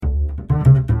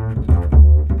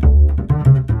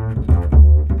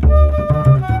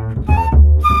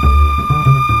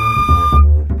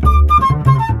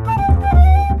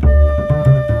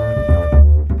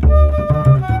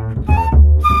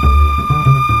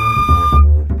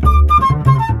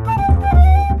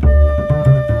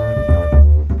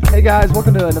guys,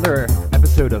 welcome to another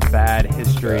episode of Bad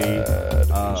History.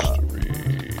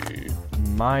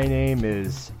 My name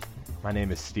is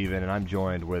Steven, and I'm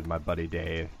joined with my buddy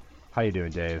Dave. How you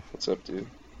doing, Dave? What's up, dude?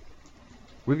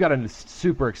 We've got a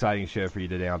super exciting show for you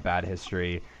today on Bad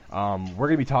History. We're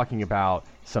going to be talking about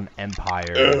some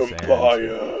empires.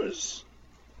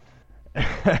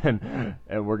 And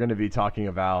we're going to be talking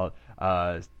about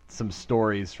some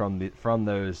stories from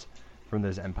those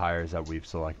empires that we've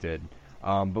selected.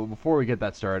 But before we get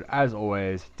that started, as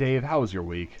always, Dave, how was your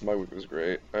week? My week was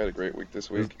great. I had a great week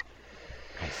this week.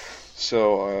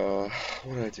 So,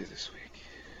 what did I do this week?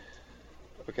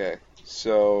 Okay,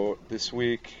 so this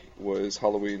week was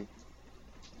Halloween,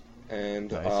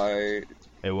 and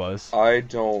Nice. I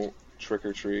don't trick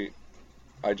or treat.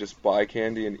 I just buy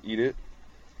candy and eat it.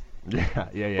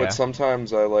 Yeah. But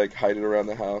sometimes I hide it around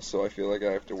the house, so I feel like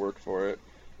I have to work for it,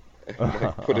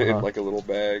 and put it in a little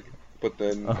bag. But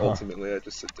then ultimately I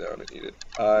just sit down and eat it.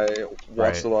 I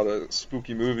watched a lot of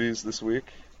spooky movies this week.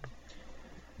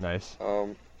 Nice.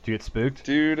 Did you get spooked?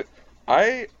 Dude,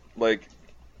 I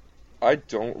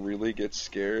don't really get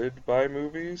scared by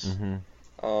movies.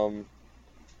 Mm-hmm.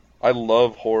 I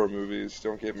love horror movies,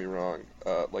 don't get me wrong.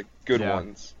 Good Yeah.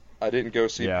 ones. I didn't go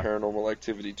see Yeah. Paranormal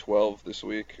Activity 12 this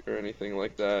week or anything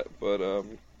like that, but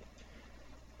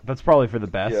That's probably for the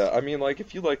best. yeah, I mean,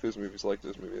 if you like those movies,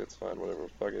 that's fine, whatever,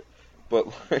 fuck it. But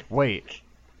Wait,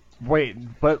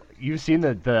 but you've seen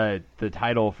the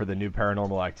title for the new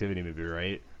Paranormal Activity movie,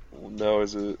 right? no,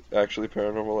 is it actually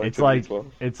Paranormal Activity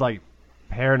 12? It's like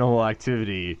Paranormal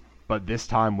Activity, but this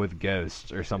time with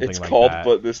ghosts or something It's like called that.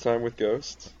 But This Time with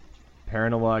Ghosts?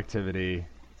 Paranormal Activity.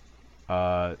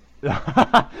 No,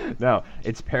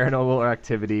 it's Paranormal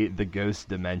Activity: The Ghost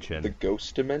Dimension. The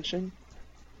Ghost Dimension?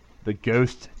 The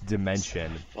Ghost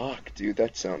Dimension. Fuck, dude,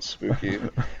 that sounds spooky.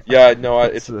 Yeah, no, I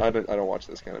don't watch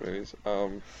those kind of movies.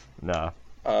 No.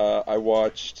 I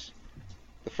watched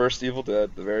the first Evil Dead,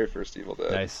 the very first Evil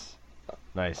Dead. Nice.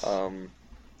 It's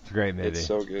a great movie. It's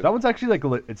so good. That one's actually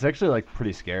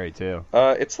pretty scary too.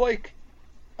 It's I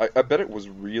bet it was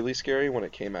really scary when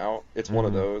it came out. It's one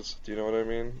of those. Do you know what I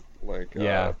mean?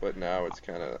 Yeah. But now it's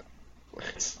kind of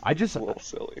it's I just a little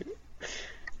silly.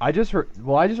 I just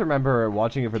remember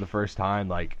watching it for the first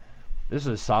time. This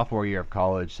was sophomore year of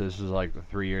college, so this was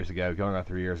 3 years ago, going on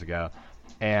 3 years ago,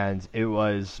 and it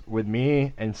was with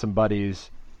me and some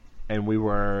buddies, and we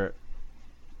were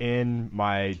in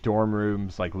my dorm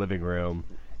room's living room,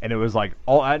 and it was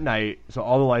all at night, so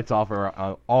all the lights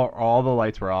all the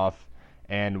lights were off,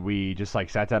 and we just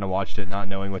sat down and watched it, not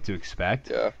knowing what to expect.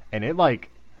 Yeah. And it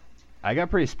I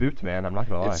got pretty spooked, man. I'm not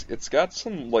gonna lie. It's got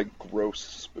some gross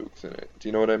spooks in it. Do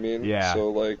you know what I mean? Yeah.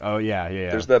 So Oh yeah.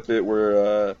 There's that bit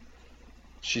where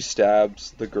she stabs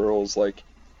the girl's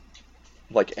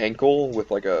ankle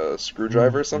with a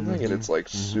screwdriver or something, and it's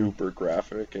super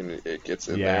graphic, and it gets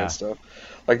in there and stuff.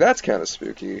 That's kind of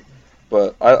spooky.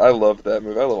 But I love that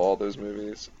movie. I love all those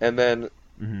movies. And then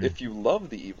if you love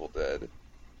The Evil Dead,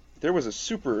 there was a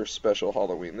super special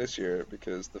Halloween this year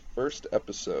because the first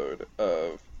episode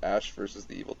of Ash vs.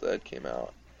 the Evil Dead came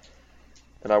out,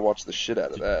 and I watched the shit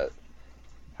out of that.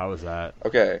 How was that?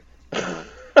 Okay.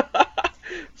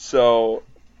 So,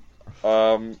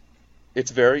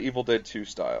 it's very Evil Dead 2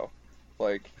 style.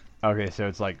 Okay, so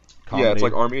it's comedy? Yeah, it's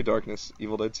Army of Darkness,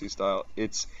 Evil Dead 2 style.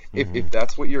 It's if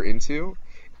that's what you're into,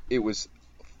 it was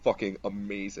fucking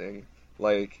amazing.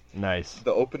 Nice.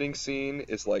 The opening scene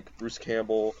is Bruce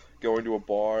Campbell going to a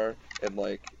bar and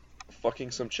fucking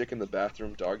some chick in the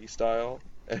bathroom doggy style,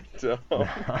 and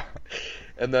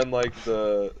and then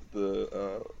the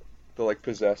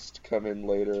possessed come in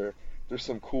later. There's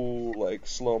some cool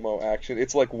slow-mo action.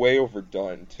 It's way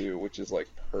overdone too, which is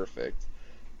perfect.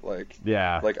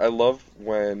 Yeah. I love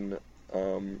when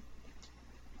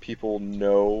people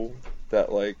know that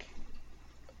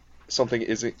something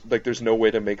isn't there's no way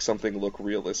to make something look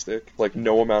realistic.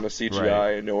 No amount of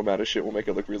CGI and no amount of shit will make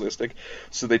it look realistic.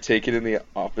 So they take it in the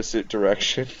opposite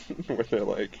direction where they're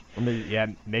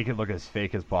make it look as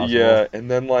fake as possible. Yeah,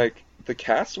 and then the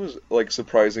cast was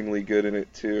surprisingly good in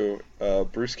it too.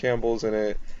 Bruce Campbell's in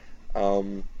it.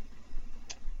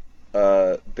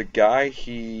 The guy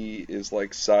he is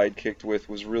sidekicked with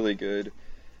was really good.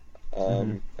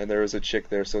 And there was a chick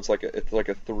there, so it's a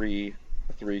three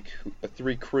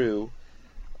crew.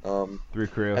 Three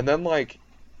crew. And then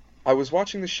I was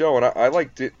watching the show, and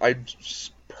I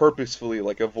just purposefully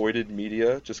avoided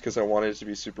media just because I wanted it to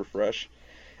be super fresh.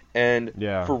 And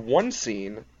for one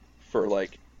scene, for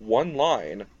one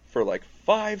line, for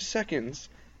 5 seconds,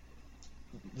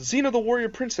 Xena the Warrior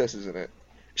Princess is in it.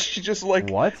 She just like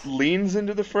What? leans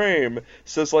into the frame,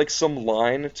 says like some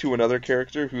line to another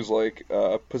character whose like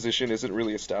position isn't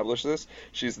really established.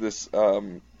 She's this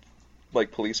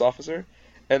like police officer,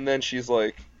 and then she's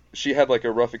like she had like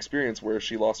a rough experience where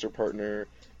she lost her partner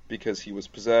because he was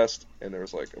possessed, and there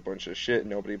was like a bunch of shit and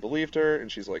nobody believed her,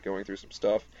 and she's like going through some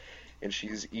stuff, and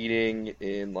she's eating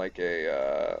in like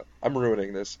a I'm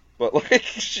ruining this, but like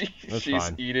she's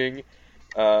fine. eating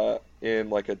in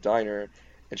like a diner,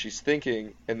 and she's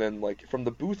thinking, and then like from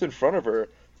the booth in front of her,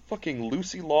 fucking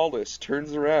Lucy Lawless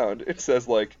turns around and says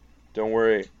like, "Don't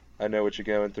worry, I know what you're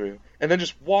going through," and then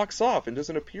just walks off and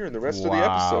doesn't appear in the rest of the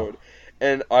episode.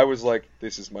 And I was like,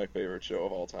 this is my favorite show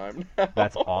of all time now.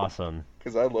 That's awesome.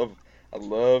 Because I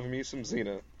love me some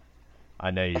Xena.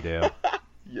 I know you do.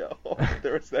 Yo,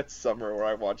 there was that summer where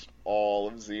I watched all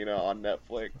of Xena on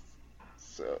Netflix.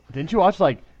 So Didn't you watch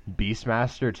like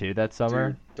Beastmaster too that summer?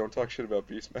 dude, don't talk shit about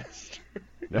Beastmaster.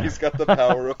 He's got the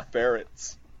power of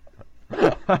ferrets.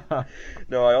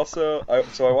 No,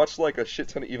 I watched like a shit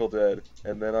ton of Evil Dead,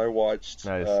 and then I watched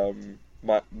Nice.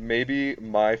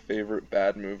 my favorite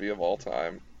bad movie of all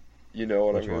time. You know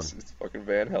what Which I'm gonna one? say? It's fucking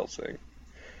Van Helsing.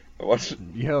 I watched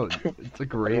Yo, it's a I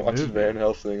great watched movie. Van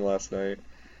Helsing last night.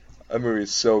 That movie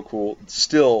is so cool.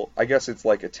 Still, I guess it's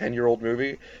like a 10-year-old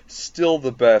movie. Still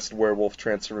the best werewolf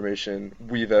transformation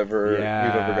we've ever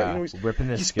got. You know, Ripping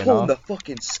the he's skin pulling off. the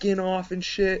fucking skin off and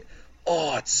shit.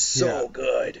 Oh, it's so Yeah.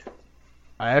 good.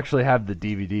 I actually have the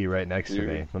DVD right next to Dude.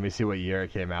 me. Let me see what year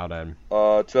it came out in.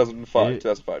 2005, It-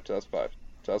 2005.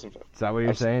 Is that what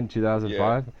you're saying?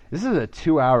 2005? Yeah. This is a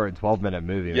 2-hour and 12-minute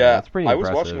movie. Man. Yeah, That's pretty I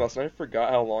impressive. was watching last night. I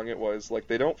forgot how long it was. Like,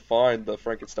 they don't find the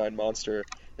Frankenstein monster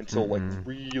until like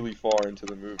really far into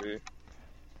the movie.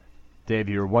 Dave,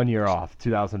 you were 1 year off.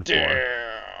 2004.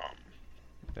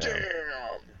 Damn.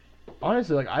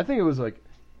 Honestly, like I think it was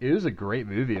a great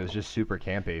movie. It was just super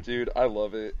campy. Dude, I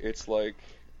love it. It's like,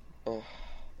 oh,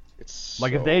 it's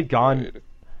Like, if so they had gone- good.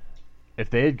 If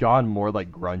they had gone more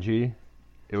like grungy,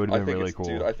 it would I have been think really it's, cool.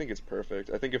 dude, I think it's perfect.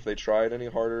 I think if they tried any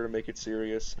harder to make it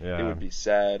serious, it Yeah. would be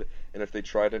sad. And if they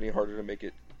tried any harder to make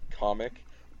it comic,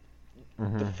 the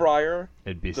Mhm. Friar,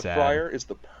 It'd be the sad. Friar is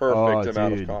the perfect Oh,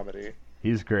 amount of dude. comedy.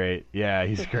 He's great. Yeah,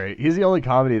 he's great. He's the only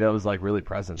comedy that was like really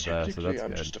present though, so Technically, that's I'm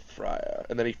good. just a friar,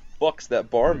 and then he fucks that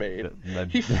barmaid.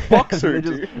 He He fucks her, They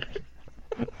just- dude.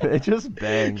 It just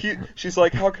banged. She's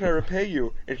like, "How can I repay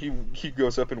you?" And he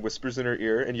goes up and whispers in her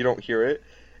ear, and you don't hear it.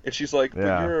 And she's like, "But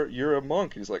Yeah. you're a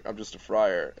monk." And he's like, "I'm just a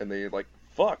friar." And they like,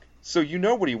 "Fuck." So you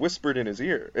know what he whispered in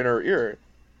her ear.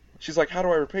 She's like, "How do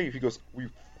I repay you?" He goes, "Will you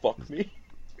fuck me?"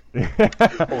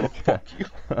 I wanna fuck you.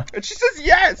 And she says,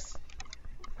 "Yes."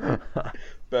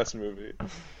 Best movie,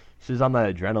 She's on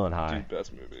that adrenaline high. dude.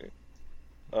 Best movie.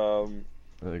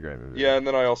 Really great movie. Yeah, and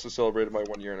then I also celebrated my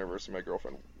 1 year anniversary with my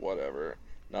girlfriend. Whatever,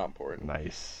 not important.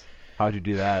 Nice. How'd you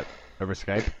do that? Over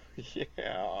Skype?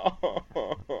 Yeah.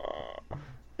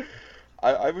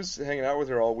 I was hanging out with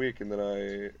her all week, and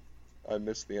then I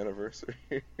missed the anniversary.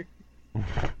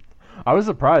 I was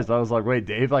surprised. I was like, wait,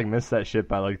 Dave like missed that shit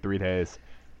by like 3 days.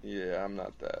 Yeah, I'm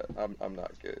not that. I'm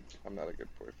not good. I'm not a good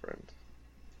boyfriend.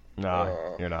 Nah,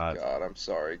 Oh, you're not. God, I'm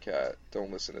sorry, Kat.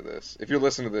 Don't listen to this. If you're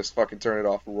listening to this, fucking turn it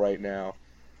off right now.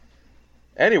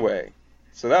 Anyway,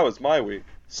 so that was my week.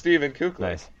 Steven Kukla.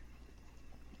 Nice.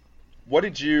 What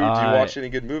did you do? You watch any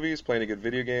good movies? Play any good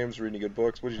video games? Read any good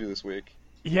books? What did you do this week?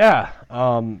 Yeah.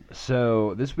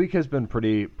 So this week has been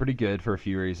pretty good for a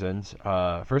few reasons.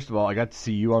 First of all, I got to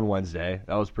see you on Wednesday.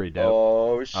 That was pretty dope.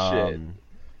 Oh shit!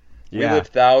 We Yeah. live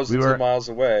thousands We were- of miles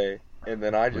away, and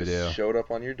then I We do. just showed up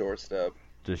on your doorstep.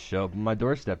 Just show up on my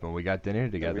doorstep and we got dinner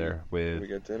together We with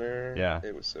got dinner. Yeah.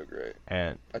 It was so great.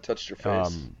 and I touched your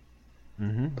face.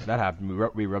 that happened.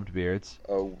 We rubbed beards.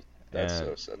 Oh, that's and-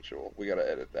 so sensual. We gotta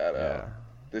edit that Yeah. out.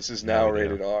 This is Yeah, now we do.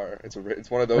 rated R.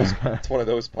 It's one of those. It's one of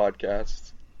those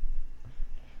podcasts.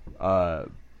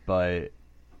 But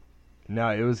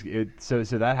no, so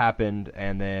that happened,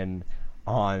 and then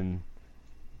on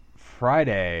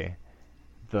Friday,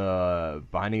 the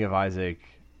Binding of Isaac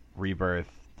Rebirth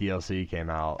DLC came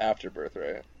out, Afterbirth,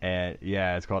 right? and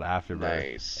yeah, it's called Afterbirth,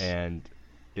 Nice. and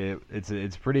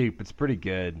it's pretty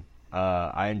good.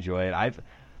 I enjoy it.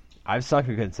 I've sunk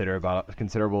a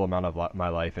considerable amount of my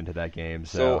life into that game,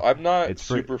 So so I'm not it's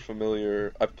pretty- super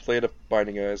familiar. I've played a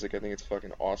Binding of Isaac. I think it's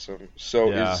fucking awesome. So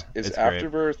Yeah, is it's great.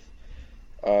 Afterbirth?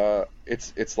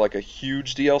 It's like a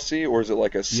huge DLC, or is it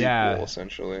like a sequel Yeah.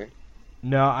 essentially?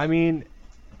 No, I mean,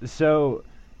 so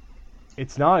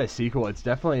it's not a sequel. It's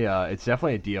definitely a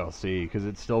DLC because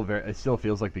it still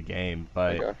feels like the game,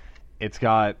 but Okay. it's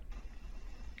got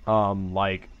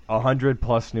like 100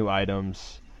 plus new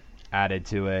items, added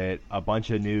to it, a bunch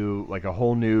of new, like a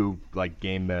whole new like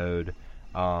game mode,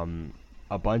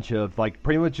 a bunch of like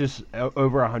pretty much just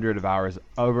over 100 hours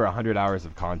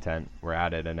of content were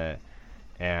added in it,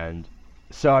 and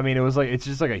so I mean it was like it's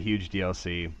just like a huge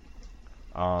DLC.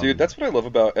 Dude, that's what I love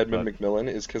about Edmund McMillen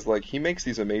is because like he makes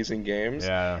these amazing games,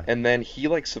 and then he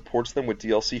like supports them with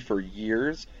DLC for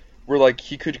years. Where like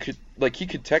he could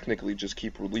technically just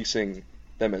keep releasing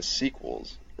them as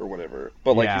sequels or whatever,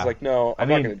 but like he's like, no, I'm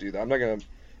not gonna do that. I'm not gonna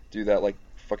do that like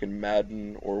fucking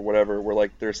Madden or whatever, where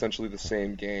like they're essentially the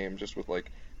same game just with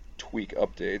like tweak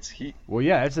updates. Well,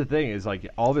 yeah, that's the thing is like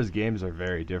all of his games are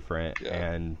very different,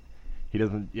 and he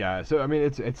doesn't. Yeah, so I mean,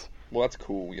 it's well, that's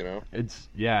cool, you know. It's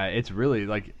really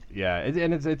like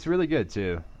it's really good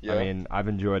too. Yeah. I mean, I've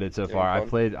enjoyed it so far. I haven't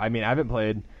played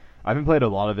a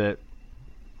lot of it,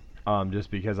 just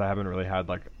because I haven't really had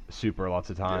like super lots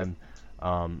of time.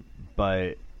 Yeah.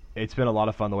 But it's been a lot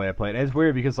of fun the way I play it. And it's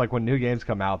weird because like when new games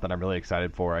come out that I'm really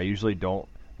excited for, I usually don't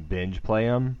binge play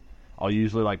them. I'll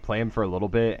usually like play them for a little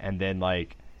bit, and then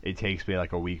like it takes me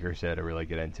like a week or so to really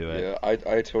get into it. Yeah,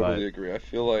 I totally agree. I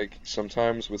feel like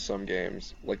sometimes with some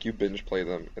games, like you binge play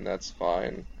them and that's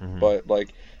fine. Mm-hmm. But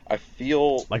like I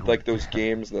feel like those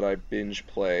games that I binge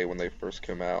play when they first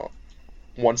come out,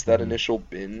 once that initial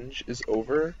binge is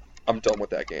over, I'm done with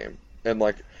that game. And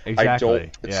like exactly.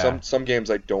 Some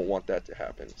games I don't want that to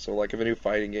happen. So like if a new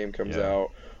fighting game comes out,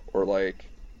 or like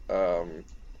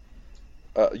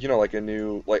you know, like a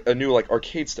new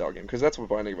arcade style game, because that's what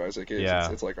Binding of Isaac is.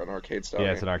 Yeah. It's like an arcade style game.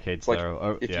 Yeah, it's an arcade style.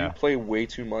 Like, if you play way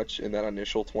too much in that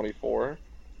initial 24,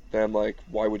 then like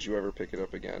why would you ever pick it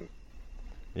up again?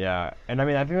 Yeah, and I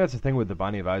mean I think that's the thing with the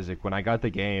Binding of Isaac. When I got the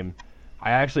game,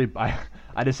 I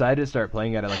decided to start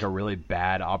playing it at like a really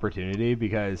bad opportunity,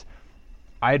 because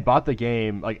I had bought the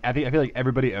game, like I feel like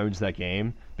everybody owns that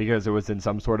game because it was in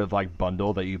some sort of like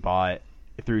bundle that you bought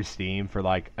through Steam for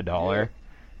like $1.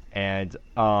 And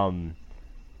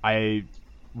it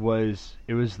was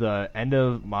the end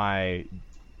of my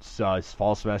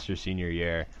fall semester senior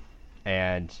year,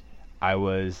 and I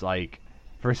was like,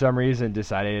 for some reason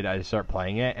decided I'd start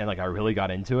playing it, and like I really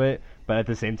got into it. But at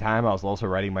the same time, I was also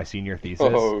writing my senior thesis,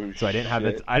 so I didn't have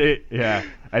I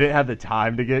didn't have the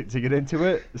time to get into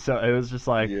it. So it was just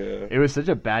like it was such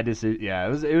a bad decision. Yeah,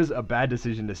 it was a bad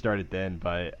decision to start it then.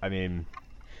 But I mean,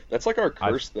 that's like our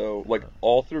curse though. Like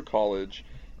all through college,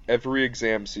 every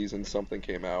exam season something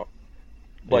came out.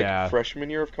 Like freshman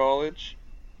year of college,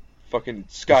 fucking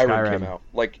Skyrim came out.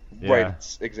 Like right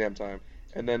exam time,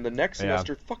 and then the next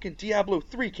semester, fucking Diablo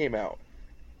 3 came out.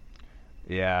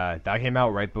 Yeah, that came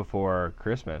out right before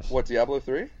Christmas. What, Diablo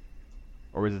 3?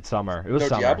 Or was it summer? It was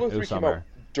summer. Diablo 3 came out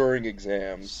during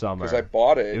exams. Summer. Because I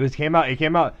bought it. It came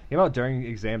out during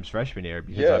exams freshman year,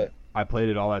 because I played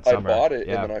it all that summer. I bought it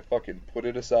and then I fucking put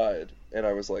it aside, and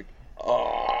I was like,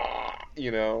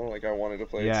 you know, like I wanted to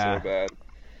play it so bad.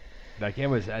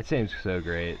 That seems so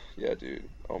great. Yeah, dude.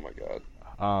 Oh my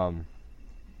god.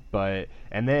 But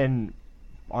and then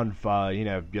on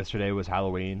yesterday was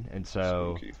Halloween, and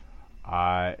so Spooky.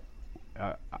 I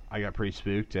got pretty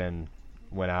spooked and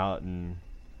went out and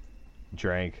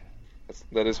drank.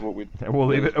 That is what we. And we'll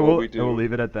leave it. We'll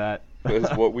leave it at that. That is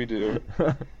what we do.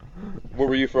 What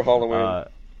were you for Halloween?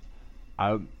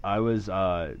 I was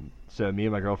so me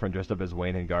and my girlfriend dressed up as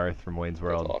Wayne and Garth from Wayne's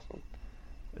World. That's awesome.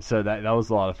 So that was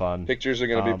a lot of fun. Pictures are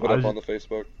going to be put up on the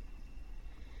Facebook.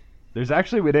 We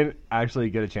didn't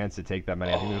actually get a chance to take that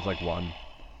many. I think there's like one.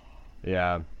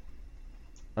 Yeah.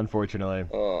 Unfortunately.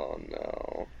 Oh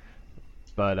no.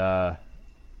 But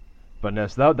no,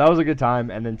 so that was a good time,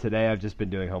 and then today I've just been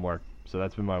doing homework. So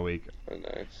that's been my week. Oh,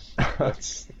 nice.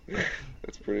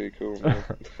 That's pretty cool, man.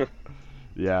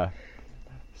 Yeah.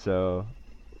 So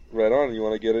right on, you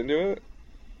want to get into it?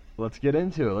 Let's get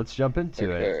into it. Let's jump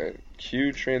into it.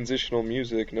 Cue transitional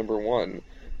music number 1.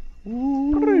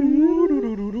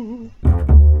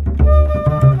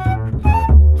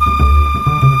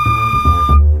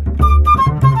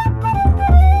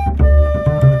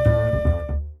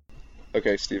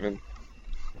 Okay, Steven.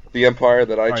 The empire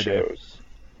that I chose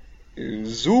is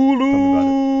Zulu.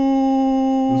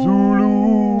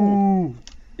 Zulu.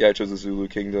 Yeah, I chose the Zulu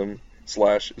Kingdom /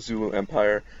 Zulu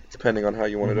Empire, depending on how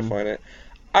you want to define it.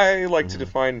 I like to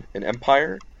define an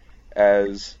empire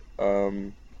as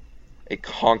a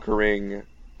conquering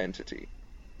entity,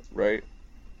 right?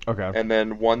 Okay. And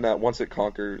then one that once it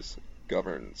conquers,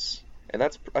 governs, and I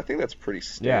think that's pretty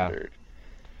standard. Yeah.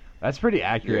 That's pretty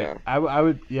accurate.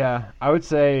 Yeah. I would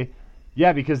say,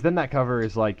 yeah, because then that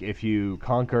covers like if you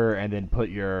conquer and then put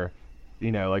your,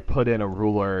 put in a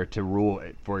ruler to rule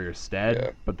it for your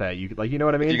stead, but that you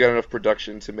what I mean? If you got enough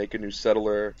production to make a new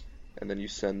settler, and then you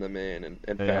send them in and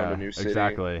found Yeah, a new city.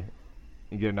 exactly.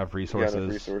 You get enough resources. You got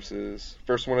enough resources.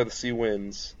 First one of the sea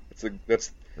wins.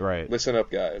 That's right. Listen up,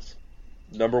 guys.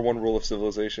 Number one rule of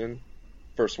civilization: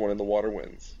 first one in the water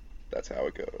wins. That's how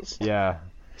it goes. Yeah.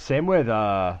 Same with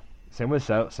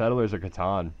Settlers of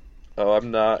Catan. Oh,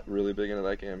 I'm not really big into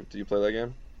that game. Do you play that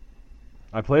game?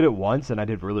 I played it once and I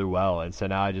did really well, and so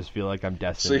now I just feel like I'm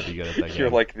destined to be good at that game. You're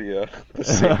like the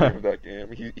savior of that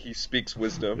game. He speaks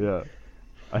wisdom. Yeah.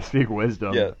 I speak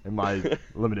wisdom in my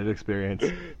limited experience.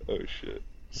 Oh shit.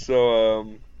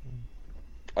 So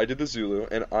I did the Zulu,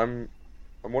 and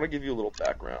I want to give you a little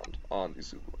background on the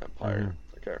Zulu Empire.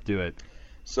 Okay. Do it.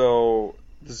 So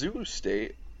the Zulu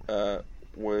state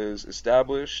was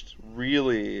established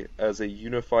really as a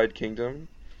unified kingdom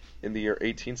in the year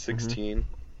 1816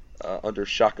 under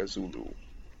Shaka Zulu.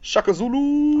 Shaka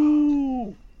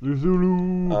Zulu. The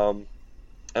Zulu.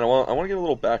 And I want to give a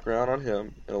little background on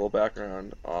him and a little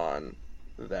background on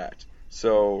that.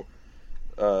 So,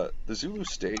 the Zulu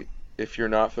state, if you're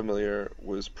not familiar,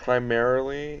 was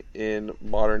primarily in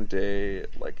modern day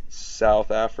like South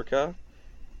Africa,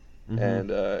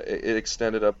 and it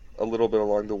extended up a little bit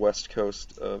along the west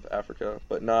coast of Africa,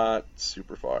 but not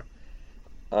super far.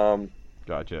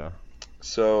 Gotcha.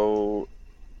 So,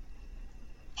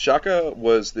 Shaka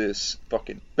was this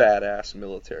fucking badass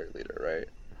military leader, right?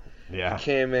 Yeah. He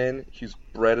came in, he was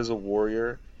bred as a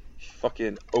warrior, he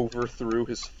fucking overthrew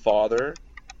his father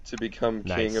to become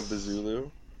king of the Zulu.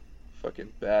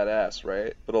 Fucking badass,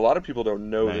 right? But a lot of people don't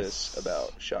know this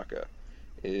about Shaka.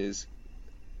 Is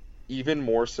even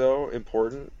more so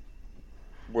important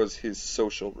was his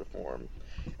social reform.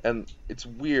 And it's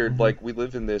weird, like, we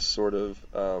live in this sort of,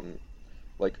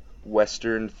 like,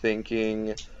 Western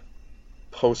thinking,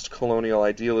 post-colonial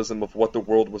idealism of what the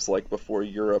world was like before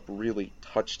Europe really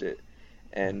touched it.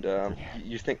 And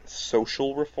you think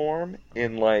social reform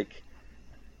in, like,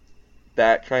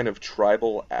 that kind of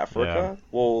tribal Africa? Yeah.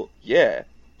 Well, yeah,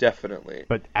 definitely.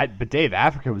 But Dave,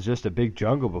 Africa was just a big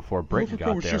jungle before Britain got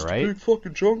there, right? Africa was just a big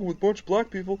fucking jungle with a bunch of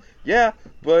black people. Yeah,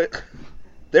 but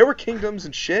there were kingdoms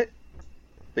and shit.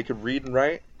 They could read and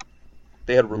write.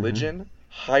 They had religion,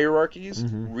 hierarchies,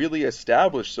 really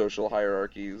established social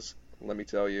hierarchies, let me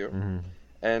tell you.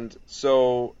 And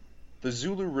so the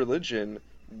Zulu religion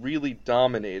really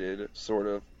dominated sort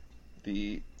of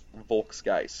the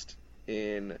Volksgeist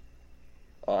in...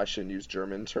 I shouldn't use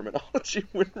German terminology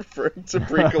when referring to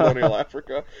pre-colonial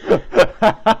Africa.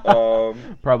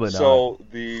 Probably not. So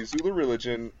the Zulu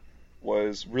religion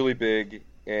was really big,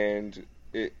 and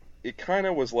it kind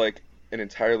of was like an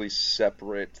entirely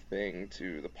separate thing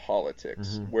to the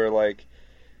politics, where like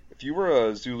if you were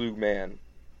a Zulu man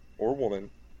or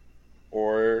woman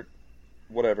or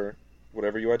whatever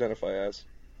you identify as,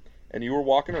 and you were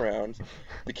walking around,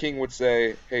 the king would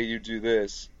say, "Hey, you do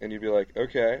this," and you'd be like,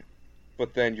 "Okay."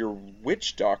 But then your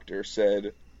witch doctor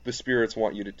said, the spirits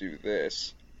want you to do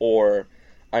this. Or,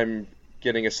 I'm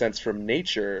getting a sense from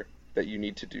nature that you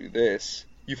need to do this.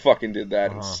 You fucking did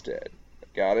that instead.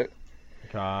 Got it?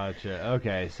 Gotcha.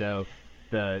 Okay, so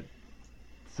the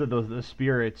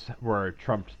spirits were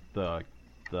trumped the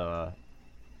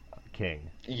king.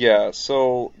 Yeah,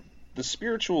 so the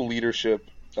spiritual leadership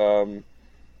were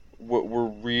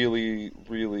really,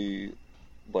 really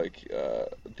like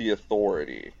the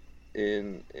authority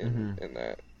in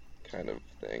that kind of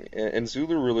thing. And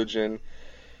Zulu religion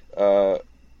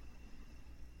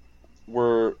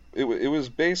it was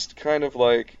based kind of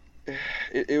like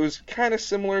it was kind of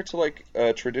similar to like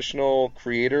a traditional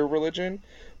creator religion,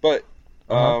 but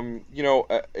you know,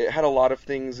 it had a lot of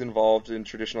things involved in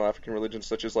traditional African religion,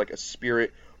 such as like a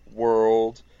spirit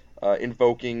world,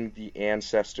 invoking the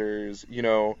ancestors, you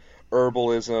know,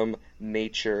 herbalism,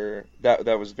 nature.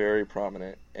 That was very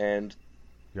prominent. And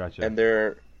gotcha. And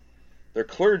their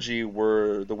clergy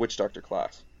were the witch doctor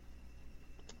class.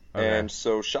 Okay. And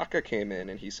so Shaka came in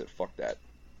and he said, "Fuck that."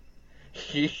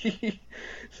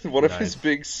 One of his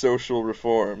big social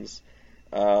reforms,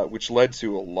 which led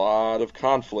to a lot of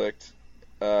conflict,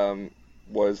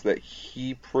 was that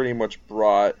he pretty much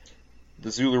brought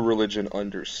the Zulu religion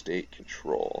under state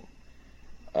control.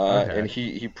 And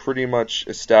he pretty much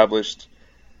established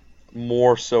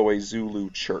more so a Zulu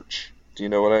church. Do you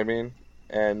know what I mean?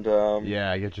 And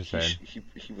yeah, I get what you're saying.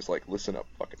 He was like, "Listen up,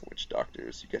 fucking witch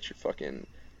doctors. You got your fucking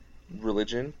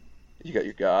religion. You got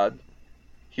your God.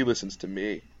 He listens to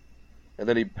me." And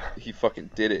then he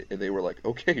fucking did it, and they were like,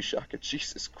 "Okay, Shaka,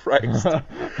 Jesus Christ."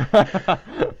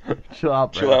 Chill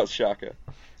out, bro. Chill out, Shaka.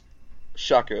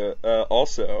 Shaka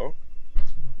also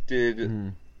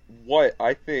did what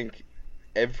I think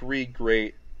every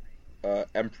great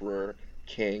emperor,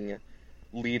 king,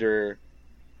 leader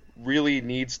really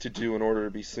needs to do in order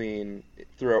to be seen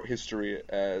throughout history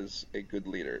as a good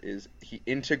leader is he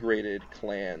integrated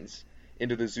clans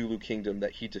into the Zulu kingdom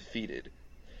that he defeated.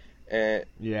 And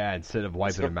instead of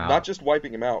wiping them out. Not just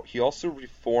wiping them out, he also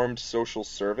reformed social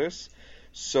service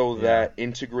so that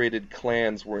integrated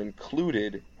clans were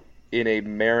included in a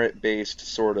merit-based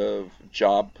sort of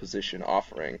job position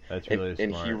offering. That's really smart.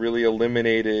 And he really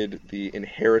eliminated the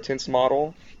inheritance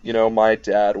model. You know, my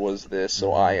dad was this,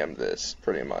 so I am this,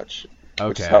 pretty much. Okay,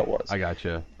 which is how it was. I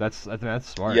gotcha. I think that's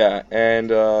smart. Yeah,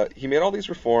 and he made all these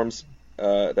reforms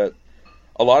that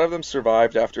a lot of them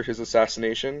survived after his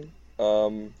assassination.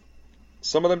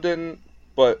 Some of them didn't,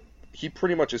 but he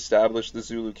pretty much established the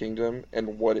Zulu kingdom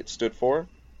and what it stood for.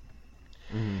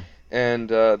 Mm-hmm. And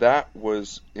that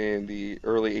was in the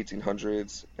early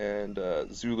 1800s, and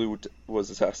Zulu was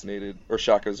assassinated, or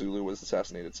Shaka Zulu was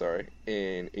assassinated,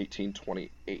 in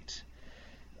 1828.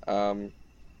 So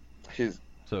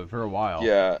for a while.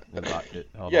 Yeah.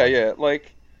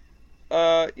 Like,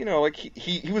 you know, like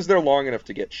he was there long enough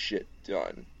to get shit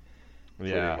done.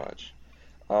 Pretty much.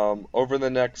 Over the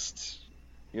next,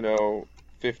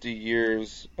 50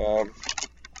 years,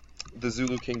 the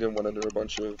Zulu kingdom went under a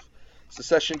bunch of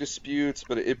secession disputes,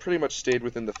 but it pretty much stayed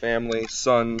within the family.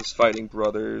 Sons fighting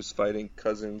brothers, fighting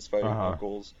cousins, fighting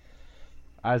uncles.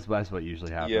 As what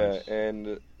usually happens. Yeah,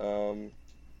 and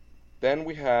then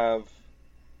we have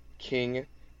King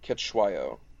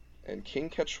Cetshwayo. And King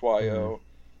Cetshwayo,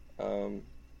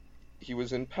 he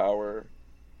was in power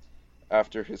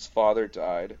after his father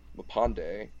died,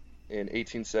 Mpande, in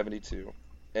 1872.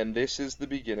 And this is the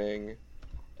beginning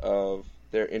of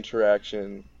their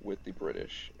interaction with the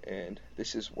British, and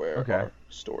this is where our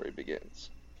story begins.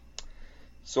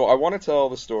 So I want to tell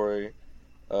the story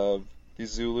of the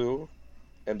Zulu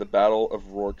and the Battle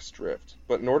of Rorke's Drift,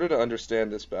 but in order to understand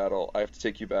this battle, I have to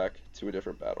take you back to a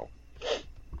different battle.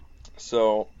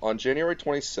 So on January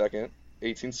 22nd,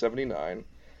 1879,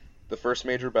 the first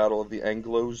major battle of the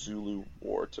Anglo-Zulu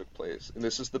War took place, and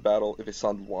this is the Battle of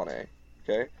Isandlwane,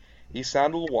 okay?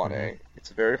 Isandlwane,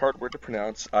 it's a very hard word to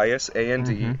pronounce,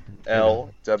 Isandlwana,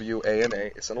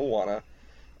 Isandlwana.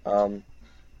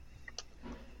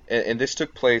 And this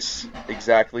took place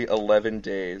exactly 11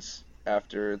 days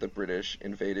after the British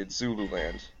invaded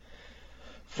Zululand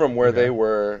from where they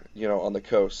were, on the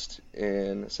coast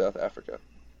in South Africa.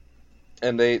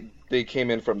 And they came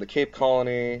in from the Cape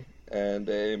Colony, and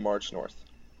they marched north.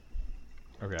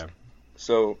 Okay.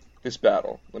 So, this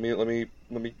battle, let me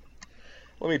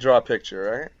draw a picture,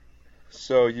 right?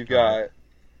 So you got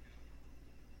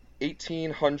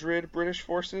 1,800 British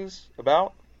forces,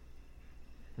 about.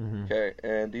 Okay,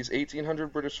 and these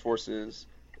 1,800 British forces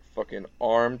are fucking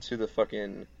armed to the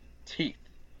fucking teeth,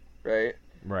 right?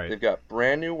 Right. They've got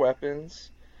brand new weapons.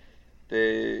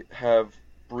 They have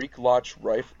breech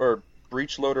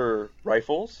loader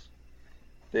rifles.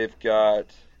 They've got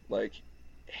like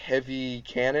heavy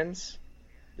cannons.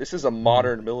 This is a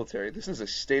modern military. This is a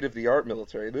state-of-the-art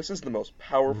military. This is the most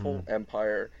powerful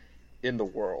empire in the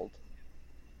world.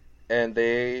 And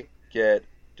they get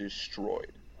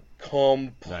destroyed.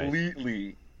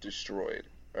 Completely destroyed.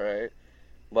 Alright?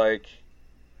 Like,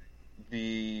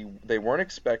 they weren't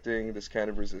expecting this kind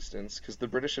of resistance, because the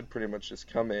British had pretty much just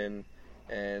come in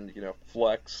and,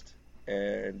 flexed,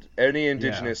 and any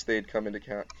indigenous they'd come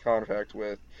into contact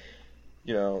with,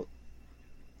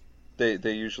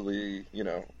 they usually,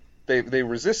 they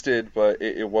resisted, but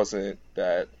it wasn't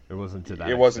that. It wasn't to that.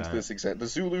 It wasn't to this extent. The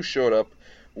Zulu showed up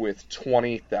with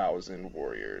 20,000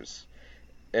 warriors,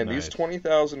 and these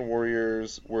 20,000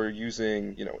 warriors were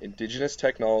using, indigenous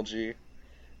technology.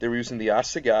 They were using the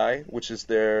assegai, which is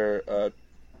their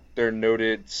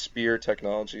noted spear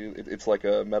technology. It's like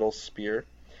a metal spear,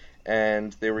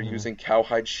 and they were using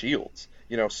cowhide shields.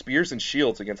 Spears and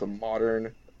shields against a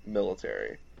modern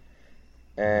military.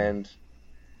 And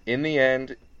in the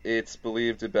end, it's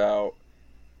believed about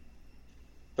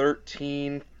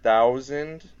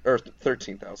 13,000 of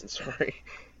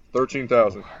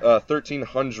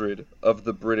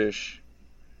the British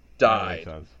died.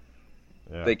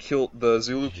 Yeah. The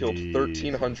Zulu killed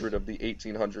 1,300 of the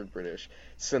 1,800 British,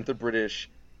 sent the British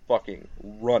fucking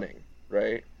running,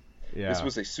 right? Yeah. This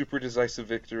was a super decisive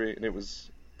victory, and it was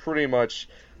pretty much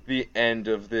the end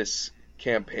of this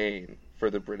campaign for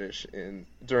the British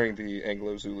during the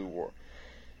Anglo-Zulu War.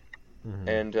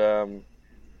 And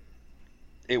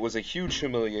it was a huge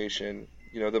humiliation.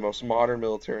 The most modern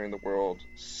military in the world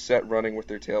set running with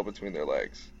their tail between their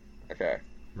legs. Okay.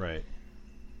 Right.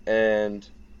 And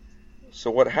so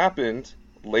what happened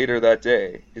later that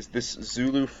day is this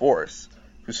Zulu force,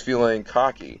 who's feeling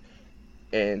cocky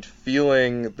and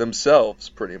feeling themselves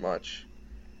pretty much,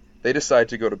 They decide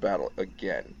to go to battle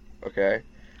again. Okay,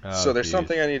 so there's geez.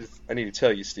 something I need to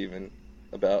tell you, Stephen,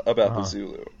 about the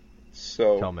Zulu.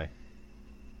 So tell me.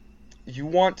 You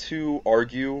want to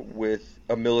argue with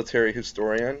a military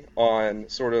historian on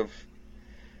sort of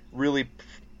really,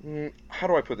 how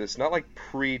do I put this? Not like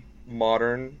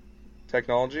pre-modern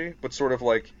technology, but sort of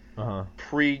like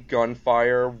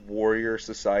pre-gunfire warrior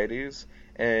societies,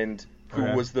 and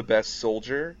who was the best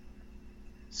soldier.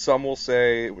 Some will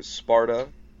say it was Sparta,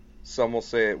 some will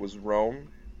say it was Rome,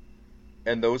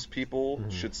 and those people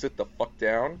should sit the fuck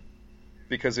down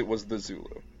because it was the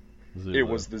Zulu. It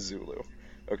was the Zulu.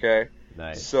 Okay?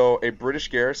 Nice. So a British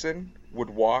garrison would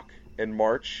walk and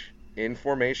march in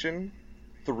formation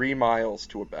 3 miles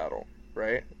to a battle,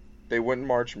 right? They wouldn't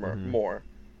march more.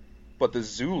 But the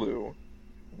Zulu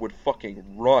would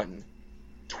fucking run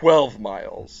 12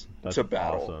 miles to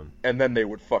battle. Awesome. And then they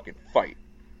would fucking fight.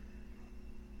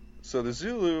 So the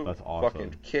Zulu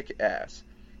fucking kick ass.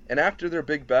 And after their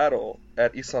big battle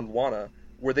at Isandlwana,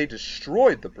 where they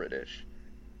destroyed the British,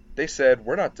 they said,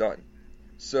 we're not done.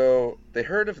 So they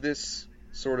heard of this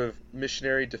sort of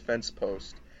missionary defense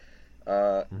post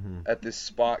at this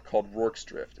spot called Rorke's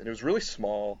Drift. And it was really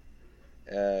small.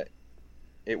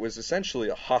 It was essentially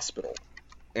a hospital.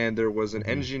 And there was an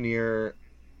engineer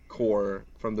corps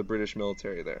from the British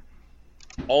military there.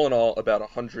 All in all, about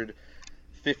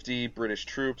 150 British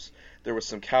troops. There was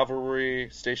some cavalry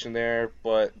stationed there,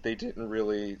 but they didn't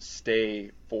really stay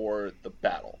for the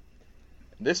battle.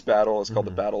 This battle is called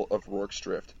the Battle of Rorke's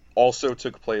Drift. Also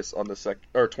took place on the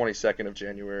 22nd of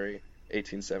January,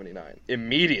 1879.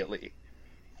 Immediately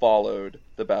followed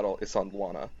the Battle of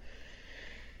Isandlwana.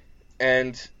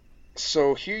 And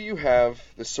so here you have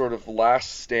this sort of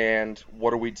last stand,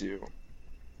 what do we do?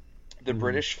 The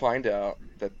British find out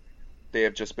that they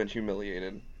have just been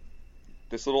humiliated.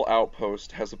 This little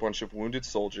outpost has a bunch of wounded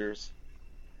soldiers,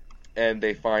 and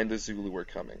they find the Zulu are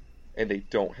coming, and they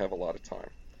don't have a lot of time.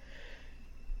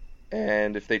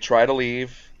 And if they try to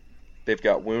leave, they've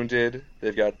got wounded,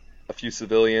 they've got a few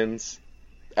civilians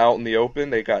out in the open,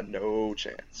 they got no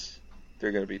chance.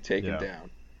 They're going to be taken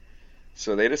down.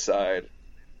 So they decide,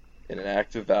 in an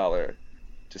act of valor,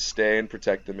 to stay and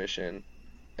protect the mission,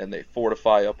 and they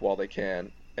fortify up while they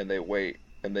can, and they wait,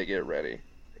 and they get ready,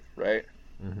 right?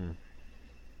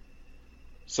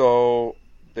 So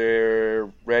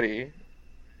they're ready,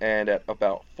 and at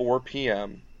about 4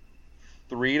 p.m.,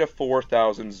 3,000 to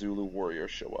 4,000 Zulu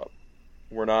warriors show up.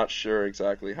 We're not sure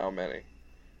exactly how many.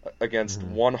 Against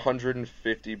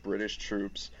 150 British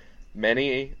troops,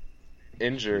 many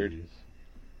injured,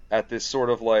 at this sort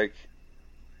of like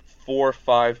 4 or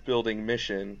 5 building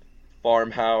mission,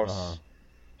 farmhouse,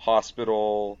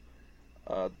 hospital.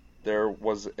 There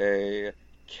was a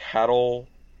cattle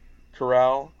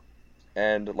corral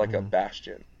and like a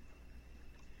bastion.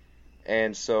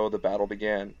 And so the battle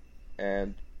began,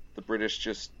 and the British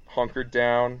just hunkered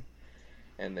down,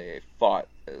 and they fought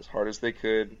as hard as they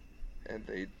could, and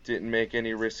they didn't make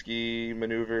any risky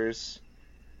maneuvers.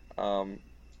 And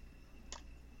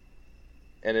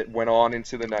it went on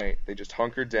into the night. They just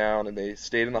hunkered down, and they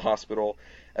stayed in the hospital.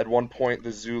 At one point,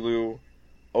 the Zulu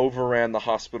overran the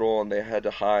hospital, and they had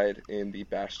to hide in the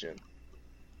bastion.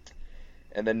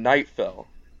 And then night fell,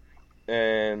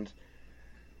 and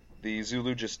the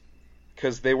Zulu just,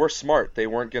 because they were smart, they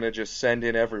weren't going to just send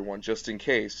in everyone just in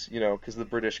case, because the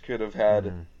British could have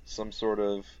had some sort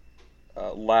of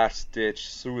last-ditch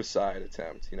suicide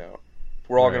attempt, If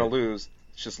we're all going to lose,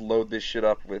 let's just load this shit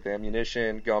up with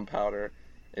ammunition, gunpowder,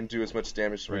 and do as much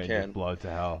damage as we can. Just blow it to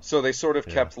hell. So they sort of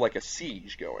kept like a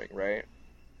siege going, right?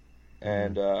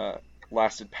 And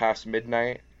lasted past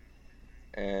midnight,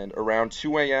 and around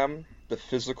 2 a.m., the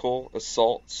physical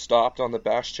assault stopped on the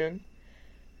bastion,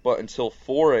 but until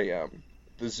 4 a.m.,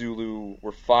 the Zulu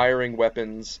were firing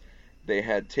weapons they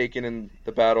had taken in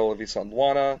the Battle of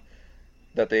Isandlwana,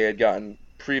 that they had gotten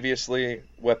previously,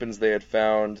 weapons they had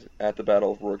found at the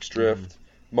Battle of Rorke's Drift,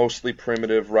 mostly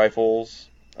primitive rifles,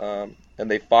 and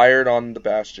they fired on the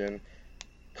bastion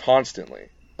constantly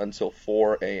until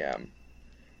 4 a.m.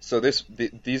 So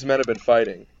these men have been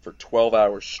fighting for 12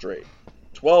 hours straight.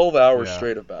 12 hours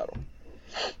straight of battle.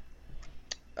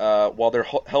 While they're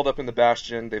held up in the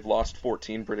bastion, they've lost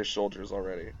 14 British soldiers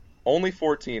already. Only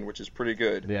 14, which is pretty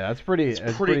good. Yeah, that's pretty good,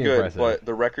 impressive. But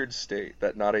the records state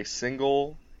that not a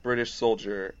single British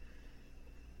soldier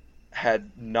had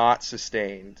not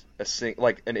sustained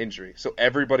an injury. So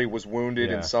everybody was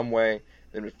wounded in some way.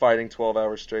 They'd been fighting 12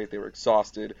 hours straight. They were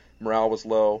exhausted. Morale was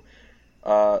low.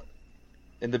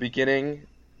 In the beginning,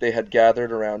 they had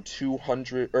gathered around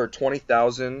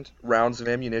 20,000 rounds of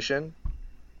ammunition.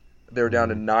 They were down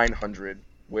to 900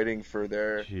 waiting for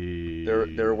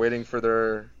Jeez. they're waiting for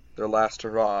their last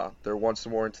hurrah. They're once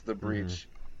more into the breach.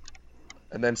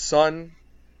 And then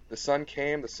the sun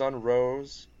came, the sun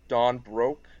rose, dawn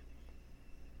broke.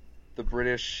 The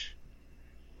British,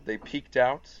 they peeked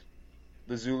out.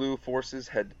 The Zulu forces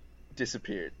had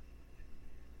disappeared.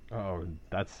 Oh,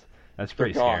 that's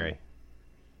pretty gone. scary.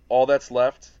 All that's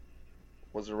left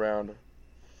was around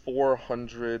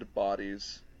 400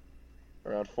 bodies.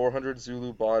 Around 400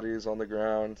 Zulu bodies on the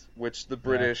ground, which the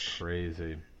British That's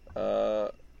crazy.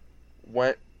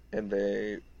 Went and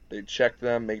they checked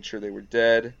them, made sure they were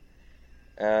dead.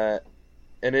 And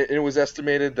it was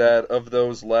estimated that of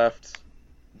those left,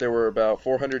 there were about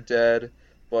 400 dead,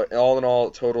 but all in all,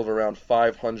 it totaled around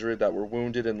 500 that were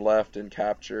wounded and left and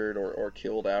captured or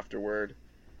killed afterward.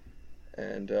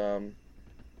 And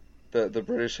the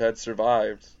British had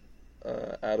survived.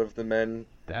 Out of the men,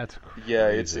 that's crazy. Yeah,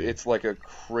 it's like a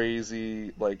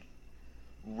crazy, like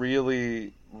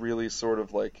really, really sort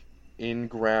of like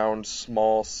in-ground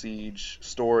small siege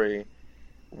story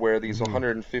where these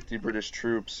 150 British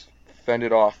troops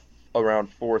fended off around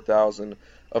 4,000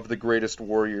 of the greatest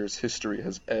warriors history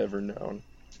has ever known.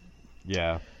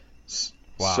 Yeah.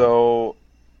 Wow. So,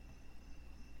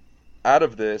 out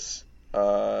of this,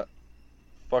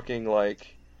 fucking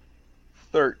like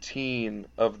 13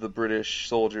 of the British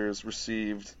soldiers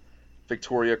received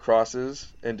Victoria Crosses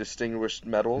and Distinguished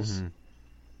Medals.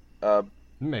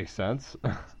 Makes sense.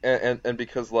 and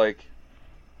because like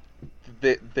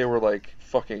they were like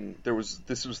fucking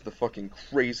this was the fucking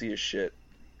craziest shit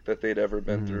that they'd ever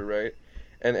been through, right?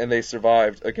 And they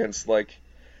survived against like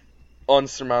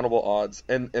unsurmountable odds.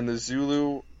 And the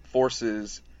Zulu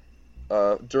forces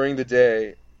during the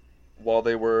day while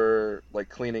they were like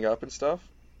cleaning up and stuff,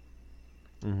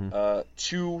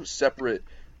 two separate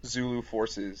Zulu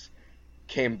forces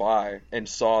came by and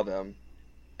saw them,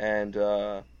 and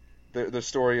the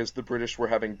story is the British were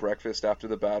having breakfast after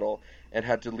the battle and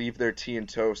had to leave their tea and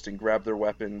toast and grab their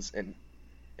weapons and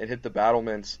hit the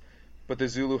battlements, but the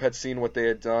Zulu had seen what they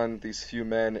had done, these few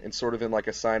men, and sort of in like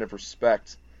a sign of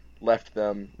respect left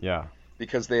them. Yeah.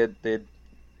 Because they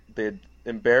had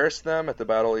embarrassed them at the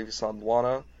Battle of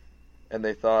Isandlwana, and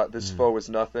they thought this foe was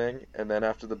nothing, and then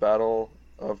after the Battle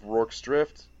of Rorke's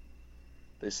Drift,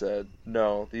 they said,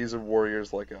 no, these are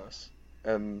warriors like us.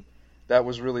 And that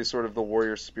was really sort of the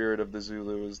warrior spirit of the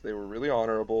Zulus. They were really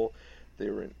honorable. They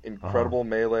were incredible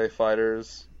melee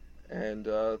fighters, and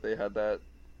they had that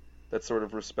sort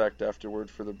of respect afterward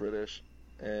for the British.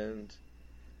 And,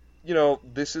 you know,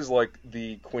 this is like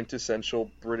the quintessential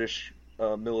British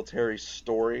military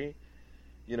story.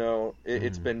 You know,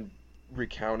 it's been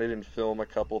recounted in film a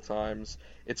couple times.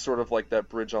 It's sort of like that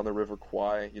bridge on the River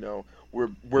Kwai, you know, we're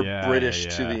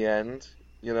British to the end,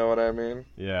 you know what I mean?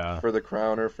 Yeah. For the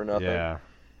crown or for nothing. Yeah.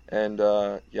 And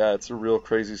it's a real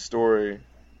crazy story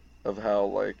of how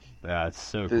like it's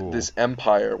so cool. This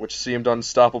empire, which seemed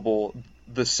unstoppable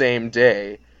the same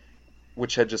day,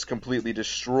 which had just completely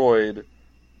destroyed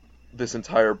this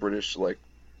entire British like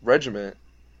regiment,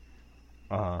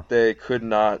 they could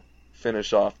not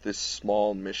finish off this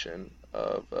small mission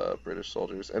of British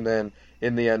soldiers, and then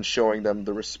in the end showing them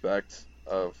the respect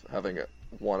of having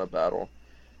won a battle.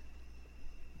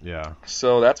 Yeah.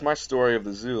 So that's my story of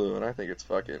the Zulu, and I think it's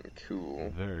fucking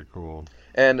cool. Very cool.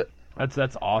 And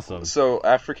that's awesome. So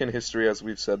African history, as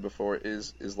we've said before,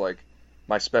 is like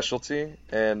my specialty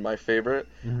and my favorite.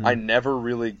 I never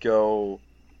really go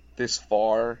this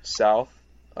far south.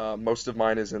 Most of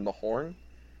mine is in the Horn.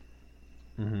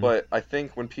 But I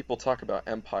think when people talk about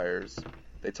empires,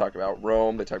 they talk about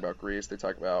Rome, they talk about Greece, they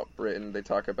talk about Britain, they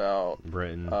talk about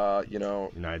Britain, you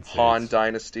know, United States. Han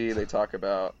Dynasty, they talk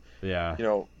about you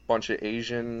know, bunch of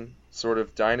Asian sort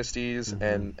of dynasties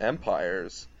and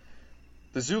empires.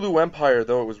 The Zulu Empire,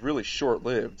 though it was really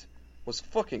short-lived, was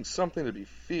fucking something to be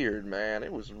feared, man.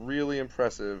 It was really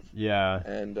impressive. Yeah.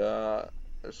 And I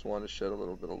just wanted to shed a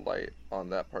little bit of light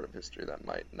on that part of history that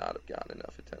might not have gotten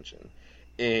enough attention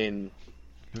in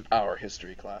our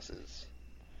history classes.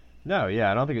 No,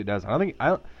 yeah, I don't think it does. I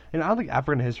don't think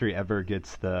African history ever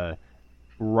gets the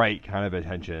right kind of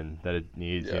attention that it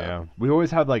needs. Yeah. You know, we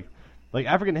always have like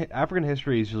African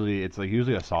history is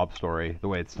usually a sob story the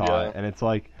way it's taught, and it's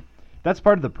like that's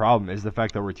part of the problem is the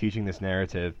fact that we're teaching this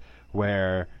narrative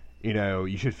where you know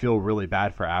you should feel really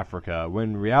bad for Africa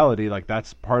when in reality like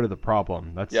that's part of the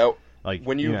problem. That's like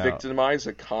when you victimize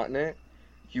a continent,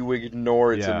 you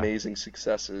ignore its amazing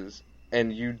successes,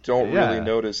 and you don't really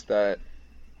notice that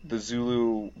the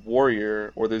Zulu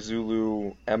warrior or the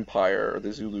Zulu Empire or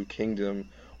the Zulu Kingdom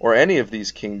or any of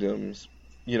these kingdoms,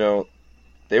 you know,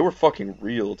 they were fucking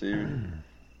real, dude.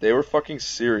 They were fucking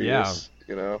serious,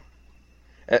 you know.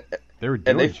 and, They were doing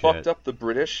and they shit. fucked up the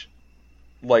British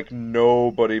like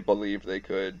nobody believed they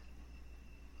could.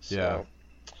 So, Yeah.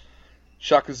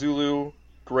 Shaka Zulu,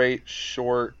 great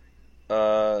short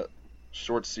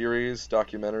series,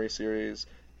 documentary series.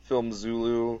 Filmed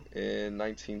Zulu in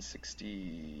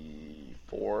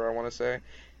 1964, I want to say.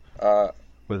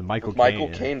 With Michael Michael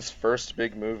Caine. Caine's first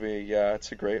big movie. Yeah,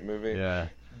 it's a great movie. Yeah.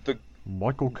 The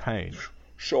Michael Caine.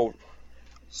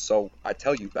 So I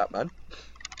tell you, Batman,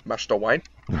 Master Wayne,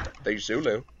 they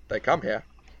Zulu, they come here,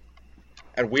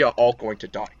 and we are all going to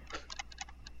die.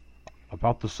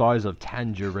 About the size of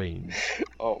tangerines.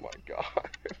 Oh my god.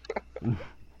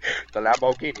 The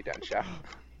Lamborghini Danger.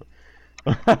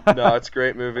 No, it's a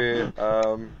great movie.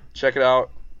 Check it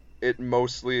out. It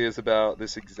mostly is about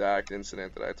this exact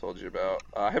incident that I told you about.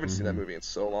 I haven't seen that movie in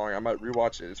so long. I might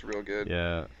rewatch it. It's real good.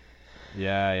 Yeah,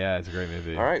 it's a great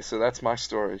movie. All right, so that's my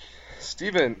story.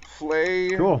 Steven, play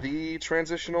the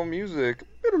transitional music.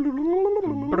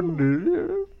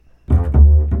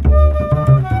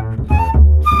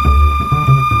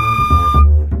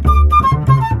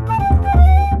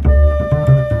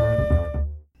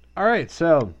 All right,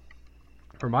 so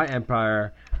for my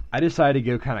empire, I decided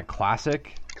to go kind of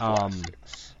classic.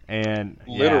 And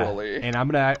literally. Yeah, and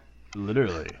I'm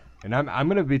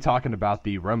gonna be talking about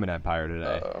the Roman Empire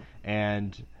today.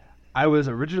 And I was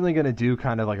originally gonna do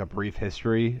kind of like a brief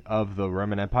history of the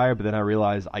Roman Empire, but then I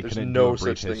realized I couldn't do a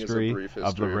brief history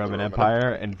of the Roman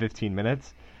Empire in 15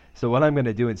 minutes. So what I'm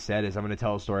gonna do instead is I'm gonna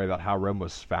tell a story about how Rome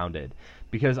was founded,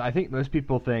 because I think most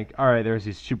people think, all right, there's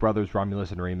these two brothers, Romulus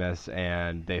and Remus,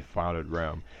 and they founded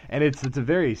Rome, and it's a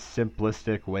very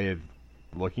simplistic way of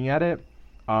looking at it.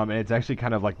 And it's actually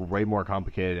kind of like way more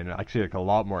complicated and actually like a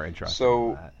lot more interesting.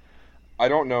 So, I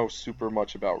don't know super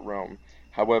much about Rome.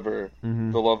 However,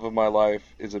 the love of my life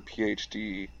is a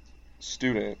PhD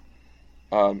student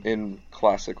in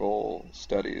classical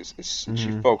studies.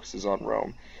 She focuses on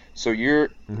Rome. So you're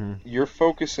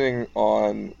focusing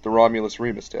on the Romulus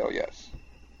Remus tale, yes,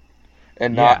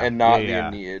 and not the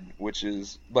Aeneid, which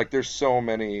is like there's so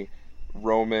many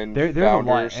Roman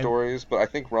founder stories, but I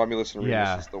think Romulus and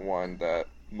Remus is the one that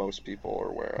most people are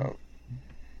aware of.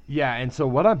 Yeah, and so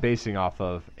what I'm basing off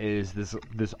of is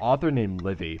this author named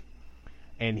Livy,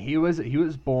 and he was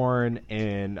born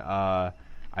in I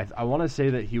want to say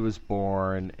that he was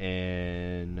born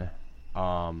in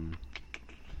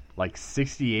like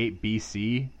 68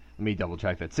 BC. Let me double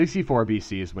check that. 64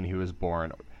 BC is when he was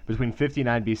born, between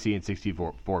 59 BC and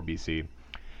 64 BC,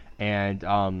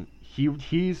 and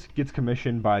he gets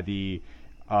commissioned by the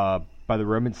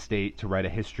Roman state to write a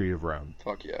history of Rome.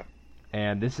 Fuck yeah!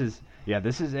 And this is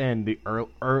in the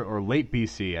or late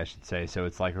BC, I should say. So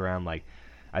it's like around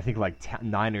I think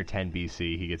 9 or 10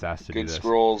 BC. He gets asked to do this. Good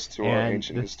scrolls to our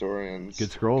ancient historians.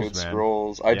 Good scrolls, man. Good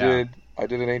scrolls. I did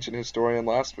an ancient historian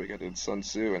last week. I did Sun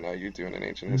Tzu, and now you're doing an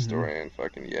ancient historian.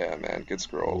 Fucking yeah, man. Good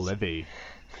scrolls. Livy.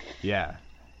 Yeah.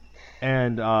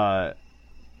 And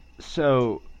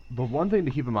so the one thing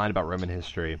to keep in mind about Roman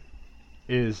history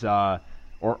is, or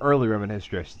early Roman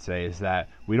history, I should say, is that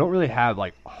we don't really have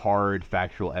hard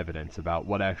factual evidence about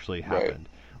what actually happened.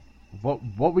 Right.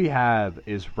 What we have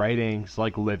is writings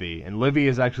like Livy, and Livy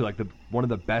is actually one of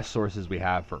the best sources we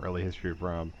have for early history of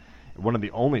Rome, one of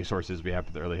the only sources we have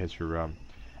for the early history of Rome.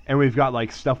 And we've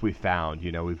got stuff we found,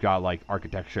 we've got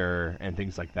architecture and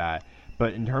things like that.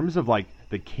 But in terms of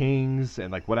the kings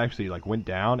and what actually went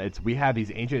down, we have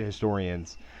these ancient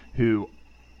historians who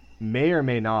may or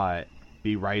may not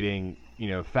be writing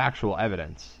factual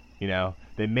evidence.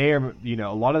 They may or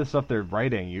a lot of the stuff they're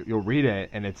writing, you'll read it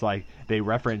and it's they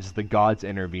reference the gods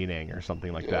intervening or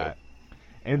something like that.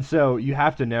 And so you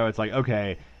have to know, it's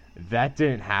okay, that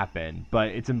didn't happen, but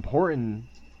it's important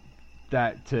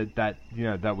that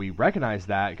we recognize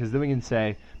that, because then we can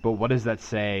say, but what does that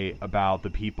say about the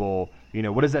people?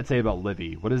 What does that say about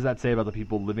Livy? What does that say about the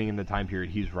people living in the time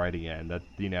period he's writing in? That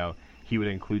he would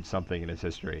include something in his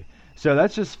history. So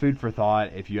that's just food for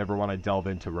thought if you ever want to delve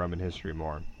into Roman history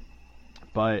more.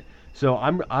 But so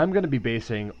I'm going to be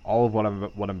basing all of what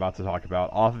I'm about to talk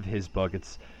about off of his book.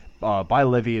 It's by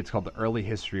Livy. It's called The Early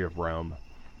History of Rome.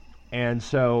 And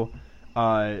so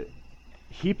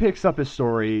he picks up his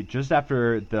story just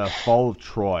after the fall of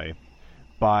Troy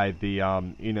by the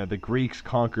the Greeks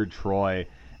conquered Troy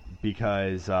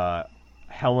because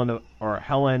Helen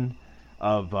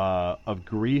of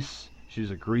Greece,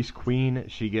 she's a Greece queen.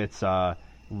 She gets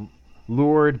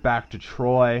lured back to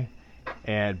Troy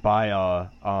and by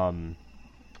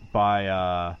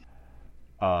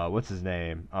what's his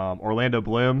name? Orlando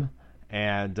Bloom,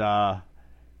 and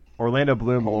Orlando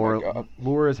Bloom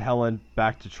lures Helen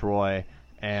back to Troy,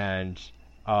 and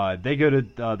they go to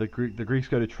the Greeks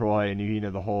go to Troy, and you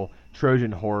know the whole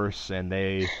Trojan horse, and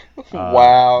they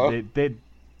wow. they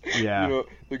yeah. You know,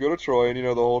 they go to Troy, and you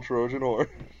know the whole Trojan horse.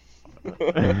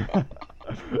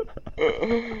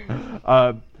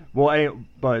 Well,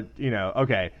 but you know,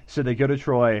 okay. So they go to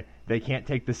Troy. They can't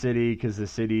take the city because the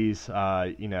city's,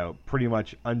 you know, pretty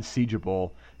much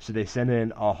unsiegeable. So they send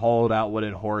in a hollowed-out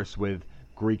wooden horse with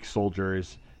Greek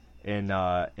soldiers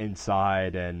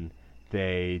inside, and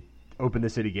they open the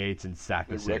city gates and sack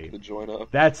the city. Wreck the joint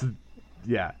up. That's,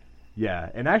 yeah.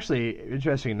 And actually,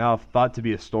 interesting enough, thought to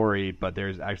be a story, but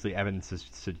there's actually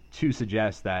evidence to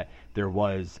suggest that there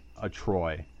was a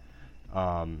Troy.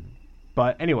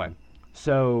 But anyway,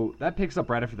 so that picks up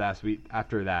right after that.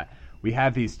 After that, we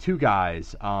have these two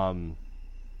guys, and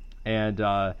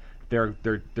they're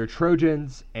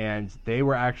Trojans, and they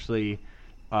were actually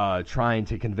trying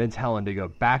to convince Helen to go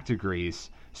back to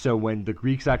Greece. So when the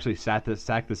Greeks actually sacked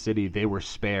the city, they were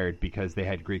spared because they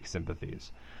had Greek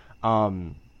sympathies.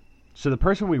 So the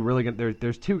person we really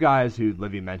there's two guys who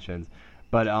Livy mentions,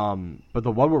 but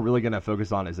the one we're really gonna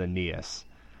focus on is Aeneas,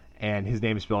 and his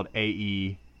name is spelled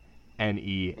Aeneas.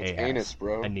 It's Anus,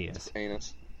 bro. Aeneas. It's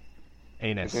Anus.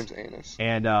 Anus. His name's Anus.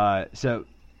 And so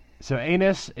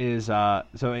Anus is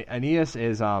Aeneas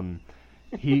is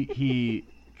he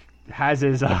has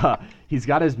his he's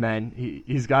got his men,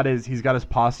 he's got his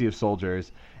posse of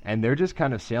soldiers, and they're just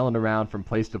kind of sailing around from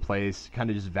place to place,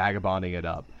 kind of just vagabonding it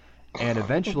up. And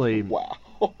eventually wow.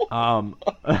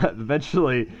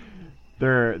 Eventually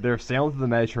they're sailing through the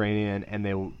Mediterranean, and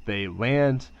they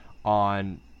land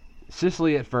on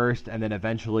Sicily at first, and then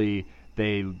eventually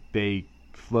they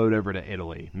float over to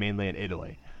Italy, mainland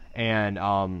Italy, and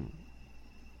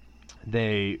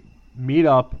they meet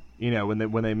up. You know,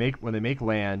 when they make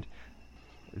land,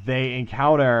 they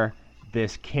encounter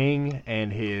this king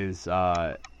and his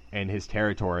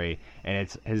territory, and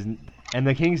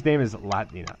the king's name is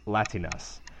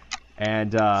Latinus,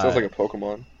 and sounds like a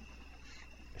Pokemon.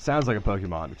 Sounds like a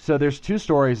Pokemon. So there's two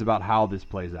stories about how this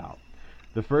plays out.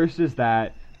 The first is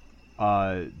that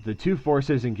the two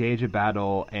forces engage in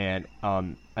battle, and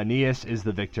Aeneas is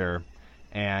the victor,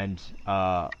 and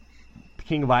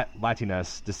King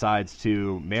Latinus decides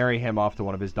to marry him off to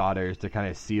one of his daughters to kind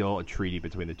of seal a treaty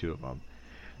between the two of them.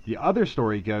 The other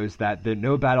story goes that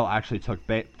no battle actually took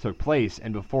place,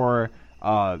 and before,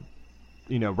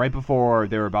 right before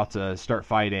they were about to start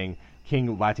fighting,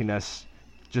 King Latinus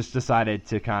just decided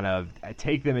to kind of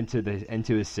take them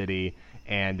into his city,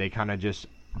 and they kind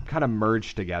of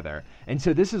merged together. And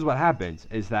so this is what happens,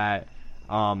 is that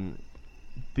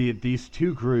these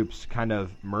two groups kind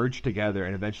of merge together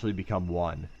and eventually become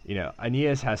one. You know,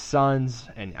 Aeneas has sons,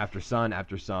 and after son,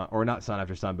 or not son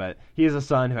after son, but he has a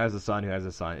son who has a son who has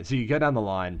a son. So you go down the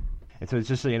line, and so it's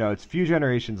just, it's a few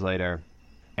generations later,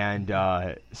 and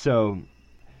so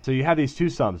you have these two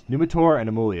sons, Numitor and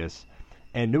Amulius,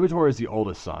 and Numitor is the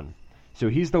oldest son, so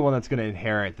he's the one that's going to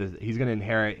inherit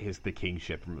the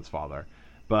kingship from his father.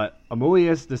 But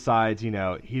Amulius decides, he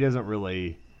doesn't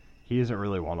really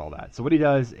want all that. So what he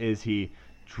does is he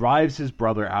drives his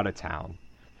brother out of town,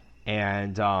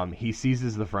 and he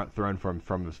seizes the throne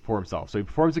for himself. So he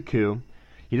performs a coup.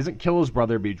 He doesn't kill his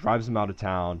brother, but he drives him out of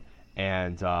town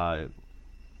and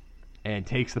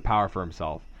takes the power for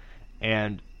himself.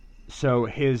 And so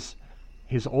his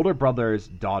older brother's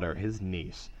daughter, his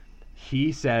niece,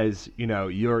 he says,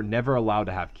 you're never allowed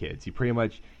to have kids. He pretty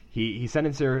much he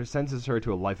sentences her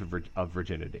to a life of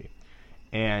virginity.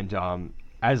 And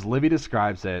as Livy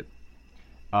describes it,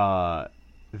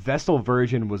 Vestal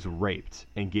Virgin was raped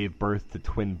and gave birth to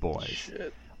twin boys.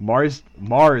 Shit. Mars,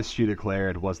 she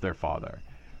declared, was their father.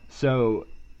 So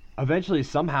eventually,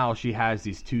 somehow, she has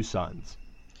these two sons.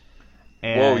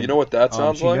 And, whoa, you know what that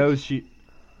sounds like?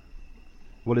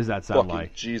 What does that sound Fucking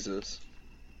like? Jesus.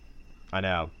 I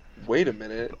know. Wait a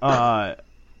minute. No,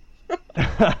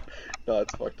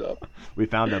 it's fucked up. We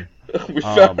found him. We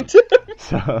found him.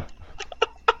 So...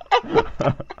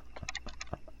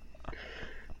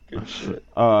 Good shit.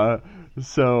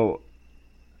 So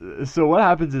what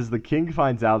happens is the king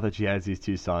finds out that she has these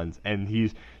two sons, and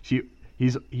he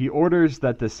orders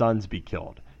that the sons be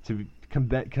killed, to be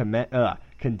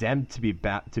condemned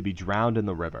to be drowned in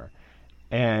the river.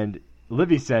 And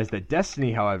Livy says that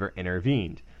destiny, however,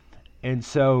 intervened, and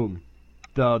so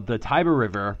the Tiber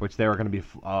River, which they were going to be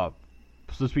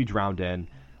supposed to be drowned in,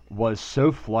 was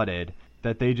so flooded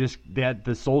that they had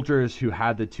the soldiers who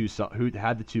had the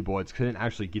two boys couldn't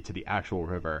actually get to the actual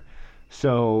river,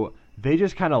 so they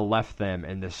just kind of left them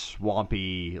in this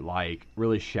swampy, like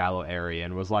really shallow area,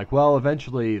 and was like, well,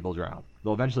 eventually they'll drown.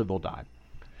 They'll die.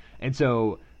 And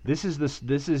so This is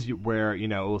where it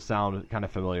will sound kind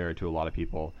of familiar to a lot of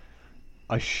people.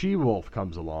 A she-wolf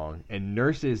comes along and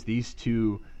nurses these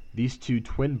two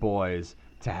twin boys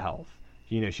to health.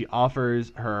 She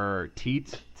offers her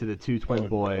teat to the two twin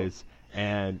boys,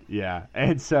 and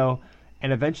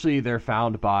eventually they're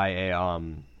found by a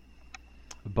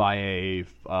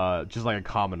just like a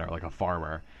commoner, like a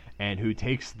farmer, and who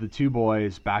takes the two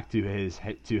boys back to his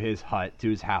hut, to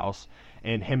his house,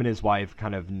 and him and his wife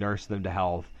kind of nurse them to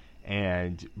health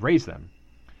and raise them.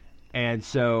 And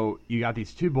so you got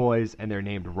these two boys, and they're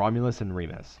named Romulus and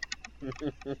Remus.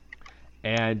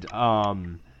 And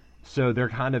so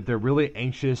they're really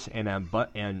anxious and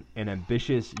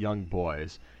ambitious young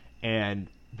boys, and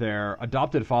their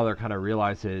adopted father kind of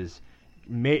realizes,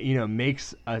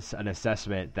 makes us an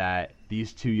assessment that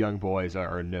these two young boys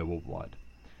are noble blood.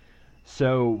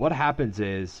 So what happens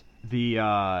is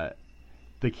the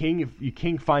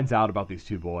king finds out about these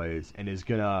two boys and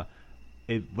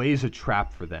it lays a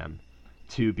trap for them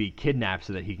to be kidnapped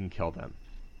so that he can kill them.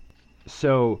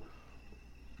 So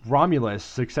Romulus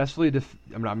successfully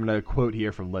I'm going to quote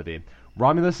here from Livy.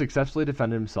 Romulus successfully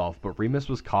defended himself, but Remus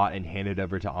was caught and handed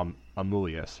over to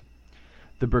Amulius.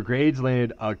 The brigades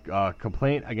laid a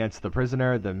complaint against the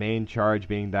prisoner, the main charge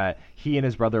being that he and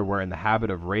his brother were in the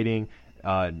habit of raiding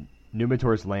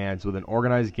Numitor's lands with an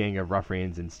organized gang of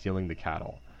ruffians and stealing the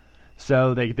cattle.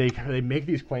 So they make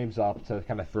these claims up to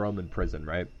kind of throw him in prison,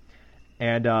 right?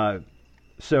 And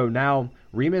so now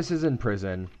Remus is in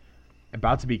prison,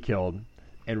 about to be killed,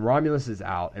 and Romulus is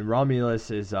out, and Romulus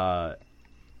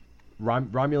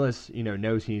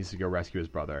knows he needs to go rescue his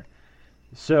brother.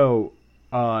 So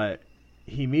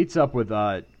he meets up with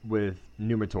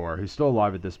Numitor, who's still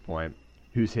alive at this point,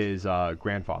 who's his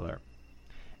grandfather.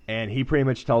 And he pretty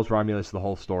much tells Romulus the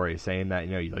whole story, saying that,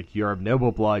 you're of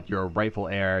noble blood, you're a rightful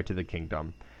heir to the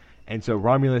kingdom. And so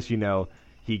Romulus,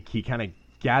 he kind of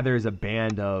gathers a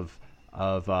band of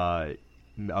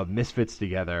misfits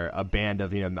together, a band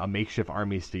of a makeshift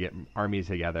armies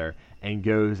together, and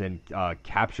goes and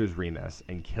captures Remus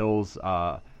and kills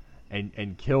the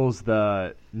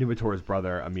Numitor's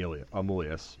brother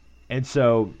Amulius. And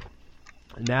so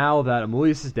now that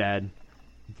Amulius is dead,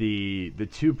 the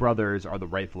two brothers are the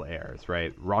rightful heirs,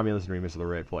 right? Romulus and Remus are the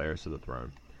rightful heirs to the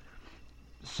throne.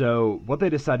 So what they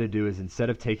decide to do is, instead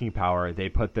of taking power, they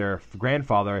put their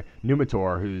grandfather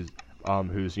Numitor, who's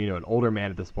an older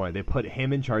man at this point, they put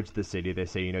him in charge of the city. They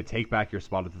say, take back your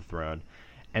spot at the throne,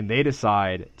 and they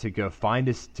decide to go find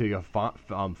a city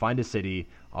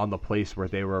on the place where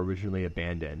they were originally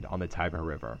abandoned, on the Tiber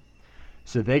River.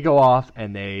 So they go off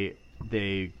and they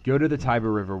go to the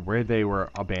Tiber River where they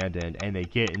were abandoned, and they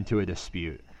get into a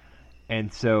dispute.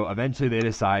 And so eventually they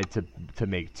decide to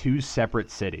make two separate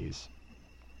cities.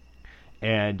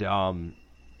 And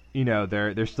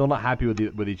they're still not happy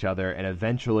with each other, and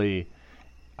eventually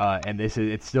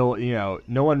it's still,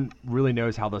 no one really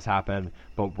knows how this happened,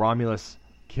 but Romulus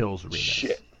kills Remus.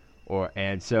 Shit.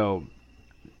 And so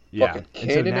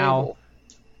now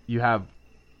you have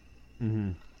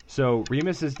so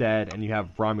Remus is dead, and you have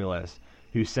Romulus,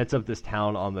 who sets up this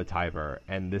town on the Tiber,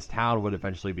 and this town would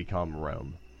eventually become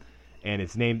Rome, and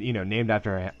it's named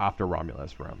after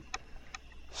Romulus, Rome.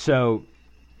 So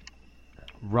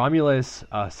Romulus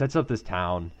sets up this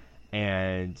town,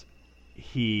 and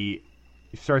he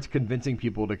starts convincing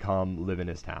people to come live in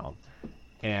his town,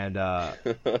 and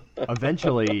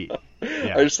eventually,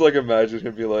 I just imagine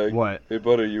him be like, "What? Hey,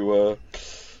 buddy, you want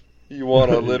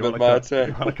to live in my town?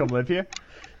 You want to come live here?"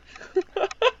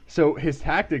 So his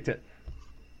tactic to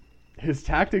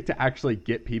actually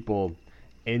get people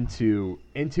into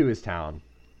his town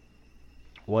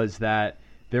was that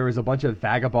there was a bunch of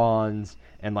vagabonds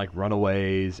and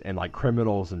runaways and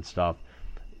criminals and stuff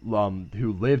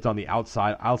who lived on the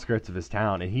outskirts of his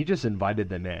town, and he just invited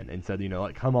them in and said,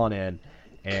 come on in,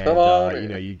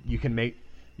 and you can make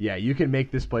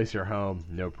this place your home,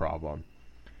 no problem.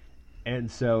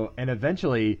 And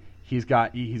eventually he's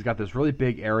got this really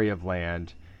big area of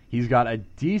land. He's got a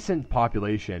decent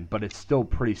population, but it's still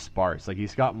pretty sparse.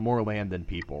 He's got more land than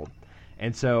people.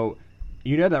 And so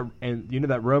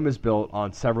that Rome is built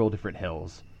on several different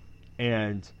hills.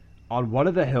 And on one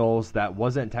of the hills that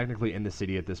wasn't technically in the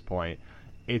city at this point,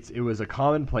 it was a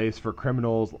common place for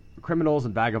criminals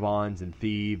and vagabonds and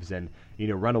thieves and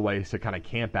runaways to kind of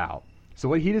camp out. So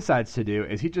what he decides to do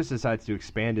is he just decides to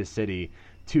expand his city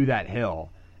to that hill,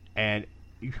 and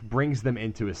brings them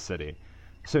into his city.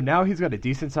 So now he's got a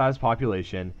decent sized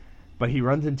population, but he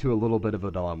runs into a little bit of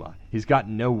a dilemma. He's got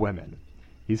no women.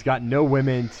 He's got no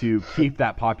women to keep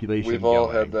that population We've going. all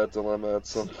had that dilemma at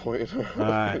some point.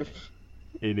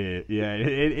 It is, yeah.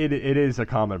 It is a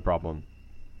common problem.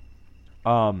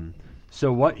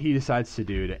 So what he decides to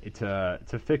do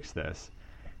to fix this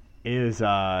is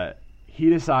he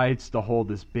decides to hold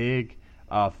this big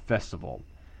festival,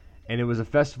 and it was a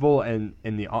festival in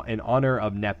honor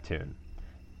of Neptune.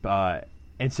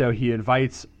 And so he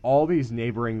invites all these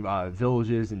neighboring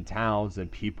villages and towns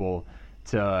and people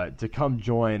to come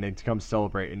join and to come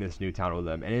celebrate in this new town with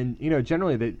them. And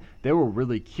generally they were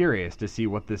really curious to see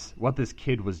what this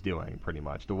kid was doing, pretty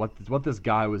much, to what this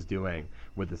guy was doing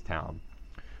with this town.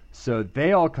 So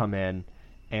they all come in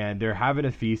and they're having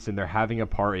a feast and they're having a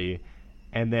party,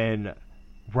 and then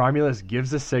Romulus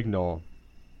gives a signal,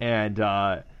 and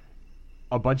a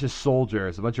bunch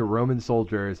of Roman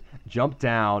soldiers jump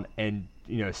down and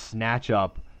snatch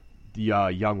up the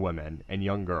young women and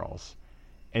young girls.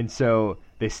 And so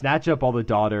they snatch up all the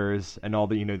daughters and all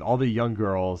the young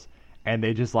girls, and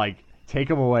they just like take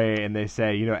them away, and they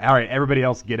say, all right, everybody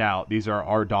else get out. These are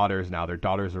our daughters now. They're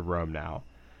daughters of Rome now.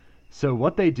 So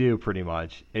what they do pretty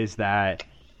much is that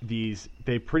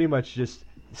they pretty much just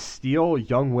steal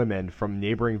young women from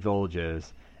neighboring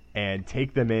villages and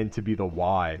take them in to be the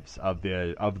wives of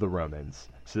the Romans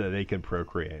so that they can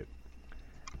procreate.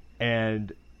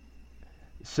 And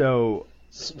so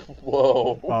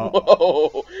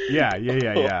whoa.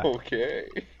 Yeah. Okay.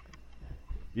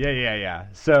 Yeah.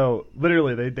 So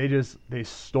literally they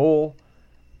stole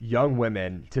young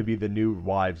women to be the new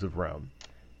wives of Rome.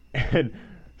 And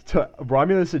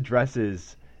Romulus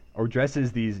addresses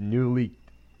these newly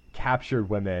captured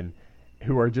women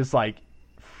who are just like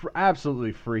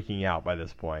absolutely freaking out by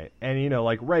this point, and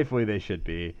like rightfully they should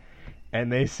be,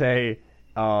 and they say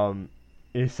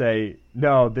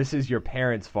no, this is your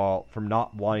parents' fault from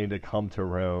not wanting to come to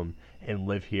Rome and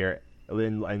live here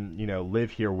and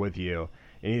live here with you.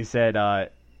 And he said,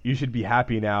 you should be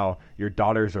happy now, your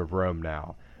daughters of Rome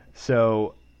now.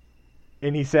 So,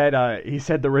 and he said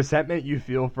the resentment you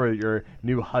feel for your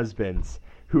new husbands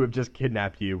who have just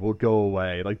kidnapped you will go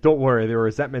away. Like, don't worry, the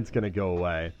resentment's gonna go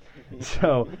away.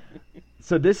 So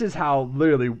this is how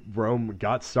literally Rome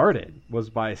got started, was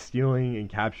by stealing and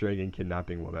capturing and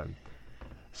kidnapping women.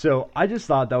 So I just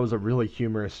thought that was a really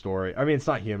humorous story. I mean, it's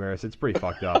not humorous; it's pretty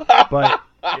fucked up, but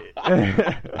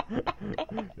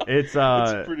it's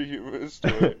a pretty humorous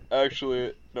story.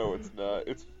 Actually, no, it's not.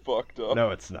 It's fucked up.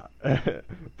 No, it's not.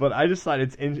 But I just thought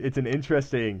it's an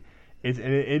interesting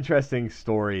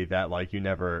story that like you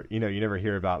never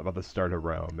hear about the start of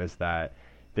Rome, is that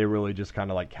they really just kind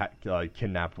of like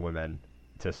kidnapped women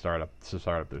to start up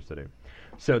their city.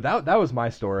 So that was my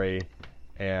story,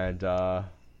 and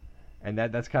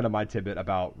that's kind of my tidbit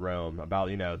about Rome, about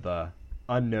the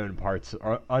unknown parts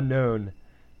or unknown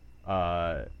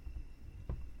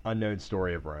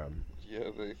story of Rome. Yeah,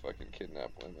 they fucking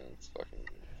kidnap women. It's fucking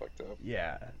fucked up.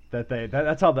 Yeah,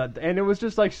 that's how that, and it was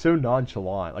just like so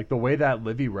nonchalant, like the way that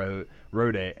Livy wrote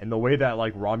it, and the way that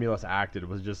like Romulus acted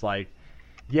was just like,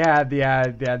 yeah,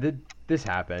 this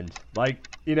happened. Like,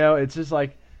 it's just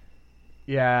like,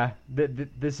 yeah,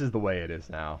 this is the way it is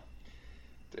now.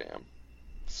 Damn.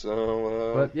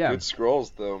 So, but, yeah. Good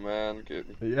scrolls though, man.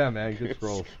 Good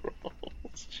scrolls.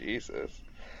 Jesus.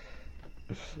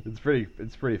 It's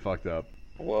pretty fucked up.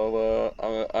 Well,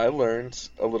 I learned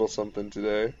a little something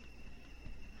today.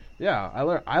 Yeah,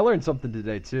 I learned something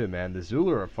today too, man. The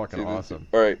Zulu are fucking awesome.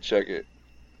 All right, check it.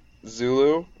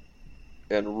 Zulu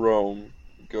and Rome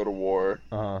go to war.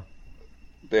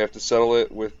 They have to settle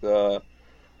it with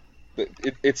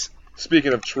it's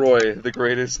speaking of Troy, the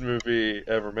greatest movie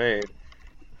ever made.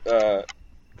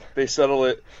 They settle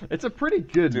it. It's a pretty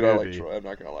good movie. I like Troy. I'm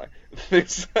not gonna lie. They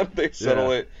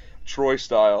settle it Troy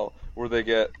style, where they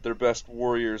get their best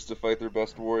warriors to fight their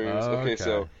best warriors. Okay,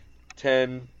 so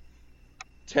 10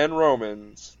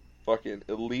 Romans, fucking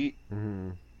elite,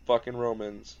 fucking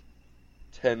Romans,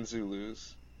 10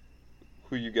 Zulus.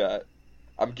 Who you got?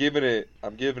 I'm giving it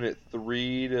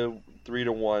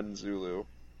 3-1 Zulu.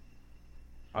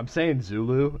 I'm saying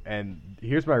Zulu, and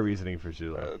here's my reasoning for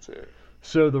Zulu. Let's hear it.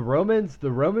 So the Romans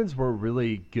were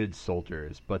really good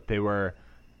soldiers, but they were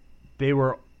it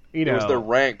was their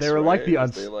ranks. They were right?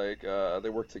 like they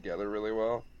worked together really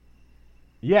well.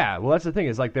 Yeah, well, that's the thing.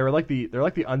 Is like they're like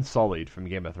the Unsullied from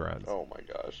Game of Thrones. Oh my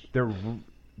gosh.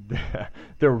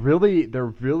 They're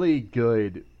really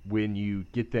good when you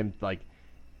get them like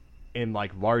in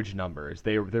like large numbers.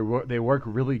 They work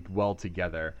really well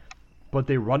together, but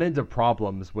they run into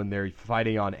problems when they're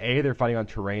fighting on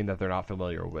terrain that they're not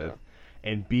familiar with,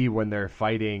 and B, when they're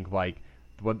fighting like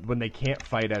when they can't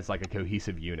fight as like a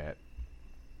cohesive unit.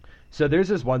 So there's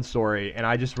this one story, and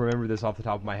I just remember this off the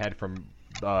top of my head from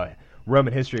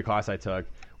Roman history class I took,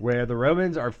 where the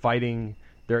Romans are fighting.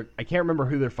 I can't remember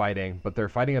who they're fighting, but they're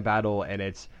fighting a battle, and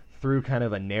it's through kind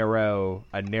of a narrow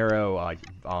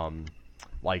canyon.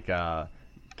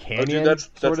 Oh, dude, that's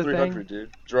sort of 300, thing. dude.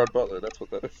 Gerard Butler, that's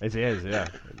what that is. It is, yeah.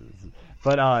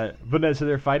 But no, so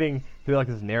they're fighting through like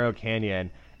this narrow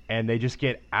canyon, and they just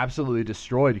get absolutely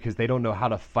destroyed because they don't know how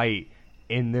to fight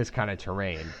in this kind of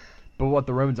terrain. But what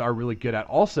the Romans are really good at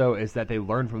also is that they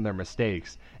learn from their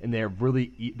mistakes, and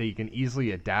they can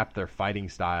easily adapt their fighting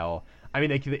style. I mean,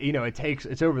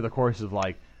 it's over the course of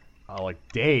like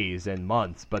days and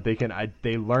months, but they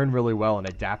learn really well and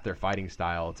adapt their fighting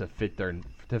style to fit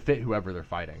whoever they're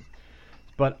fighting.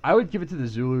 But I would give it to the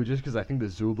Zulu just because I think the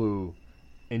Zulu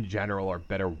in general are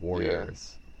better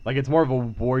warriors. Yeah. Like, it's more of a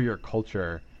warrior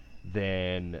culture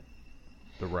than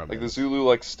the Romans. Like, the Zulu,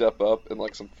 like, step up and,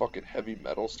 like, some fucking heavy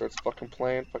metal starts fucking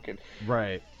playing. Fucking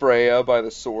right. Freya by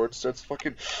the sword starts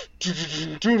fucking...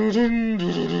 They fucking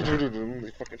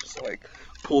just, like,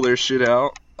 pull their shit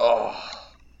out. Oh.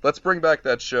 Let's bring back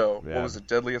that show. Yeah. What was it,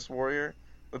 Deadliest Warrior?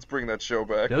 Let's bring that show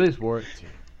back. Deadliest Warrior.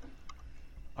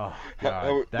 Oh,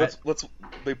 God.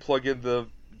 They plug in the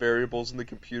variables in the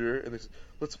computer, and they say,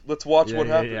 let's watch what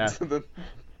happens. Yeah. And then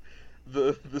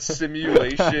the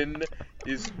simulation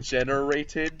is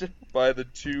generated by the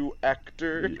two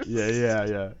actors.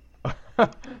 Yeah.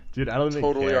 Dude, I don't even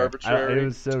totally care. Arbitrary. It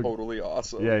was so totally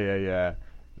awesome. Yeah.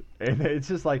 And it's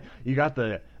just like you got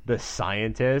the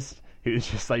scientist who's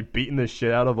just like beating the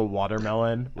shit out of a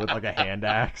watermelon with like a hand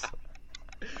axe.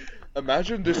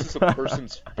 Imagine this is a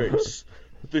person's face.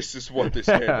 This is what this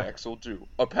hand axe will do.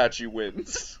 Apache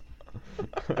wins.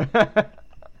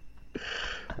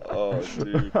 Oh,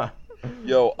 dude.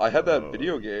 Yo, I had that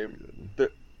video game. There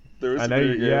was a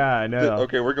video game. Yeah, I know.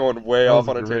 Okay, we're going way off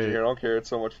on a tangent here. I don't care. It's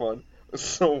so much fun.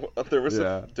 So, there was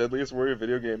a Deadliest Warrior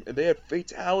video game, and they had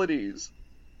fatalities.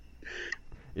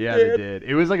 Yeah, they did.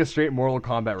 It was like a straight Mortal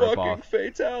Kombat ripoff. Fucking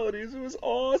fatalities. It was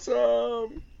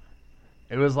awesome.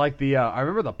 It was like the I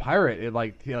remember the pirate.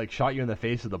 He shot you in the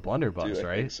face with the blunderbuss, Dude,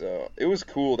 right? I think so. It was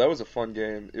cool. That was a fun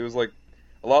game. It was like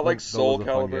a lot like Soul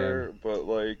Calibur, but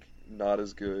like not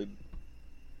as good.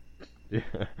 Yeah,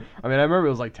 I mean, I remember it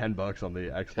was like $10 on the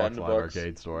Xbox Live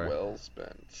Arcade store. Well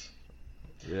spent.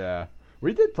 Yeah,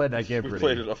 we did play that game. We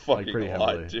played it a fucking lot,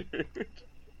 heavily. Dude.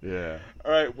 Yeah.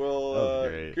 All right. Well,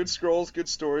 good scrolls, good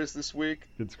stories this week.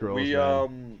 Good scrolls.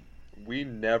 We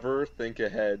never think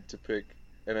ahead to pick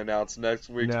and announce next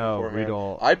week's beforehand. We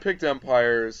don't. I picked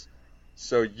Empires,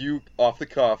 so you off the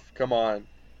cuff. Come on,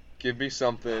 give me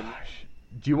something. Gosh.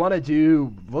 Do you want to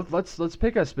do? Let's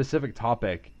pick a specific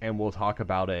topic and we'll talk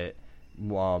about it.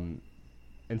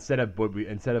 Instead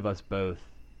of us both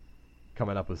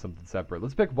coming up with something separate,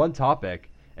 let's pick one topic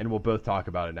and we'll both talk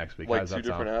about it next week. Like two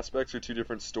different aspects or two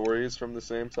different stories from the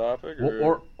same topic,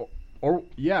 or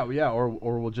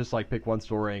we'll just like pick one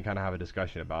story and kind of have a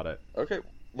discussion about it. Okay,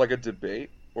 like a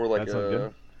debate or like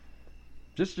a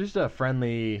just a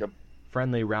friendly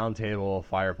roundtable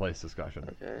fireplace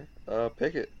discussion. Okay,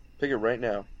 pick it right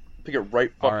now. Pick it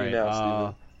right fucking now,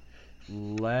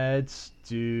 Steven. Let's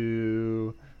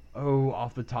do.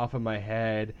 Off the top of my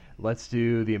head, let's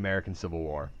do the American Civil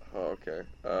War. Oh, okay.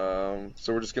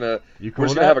 So we're just gonna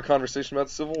have a conversation about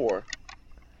the Civil War.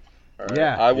 All right.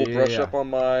 Yeah. I will brush up on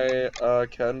my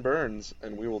Ken Burns,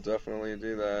 and we will definitely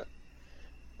do that.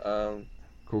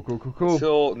 Cool.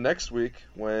 Until next week,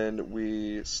 when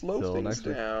we slow things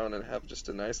down and have just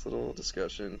a nice little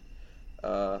discussion.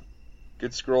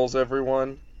 Good scrolls,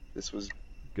 everyone. This was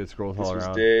good scrolls all around. This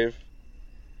was Dave.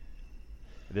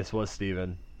 This was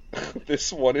Steven.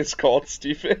 This one is called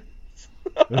Steven.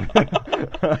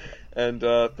 And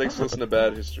thanks for listening to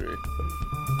Bad History.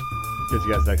 Catch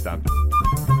you guys next time.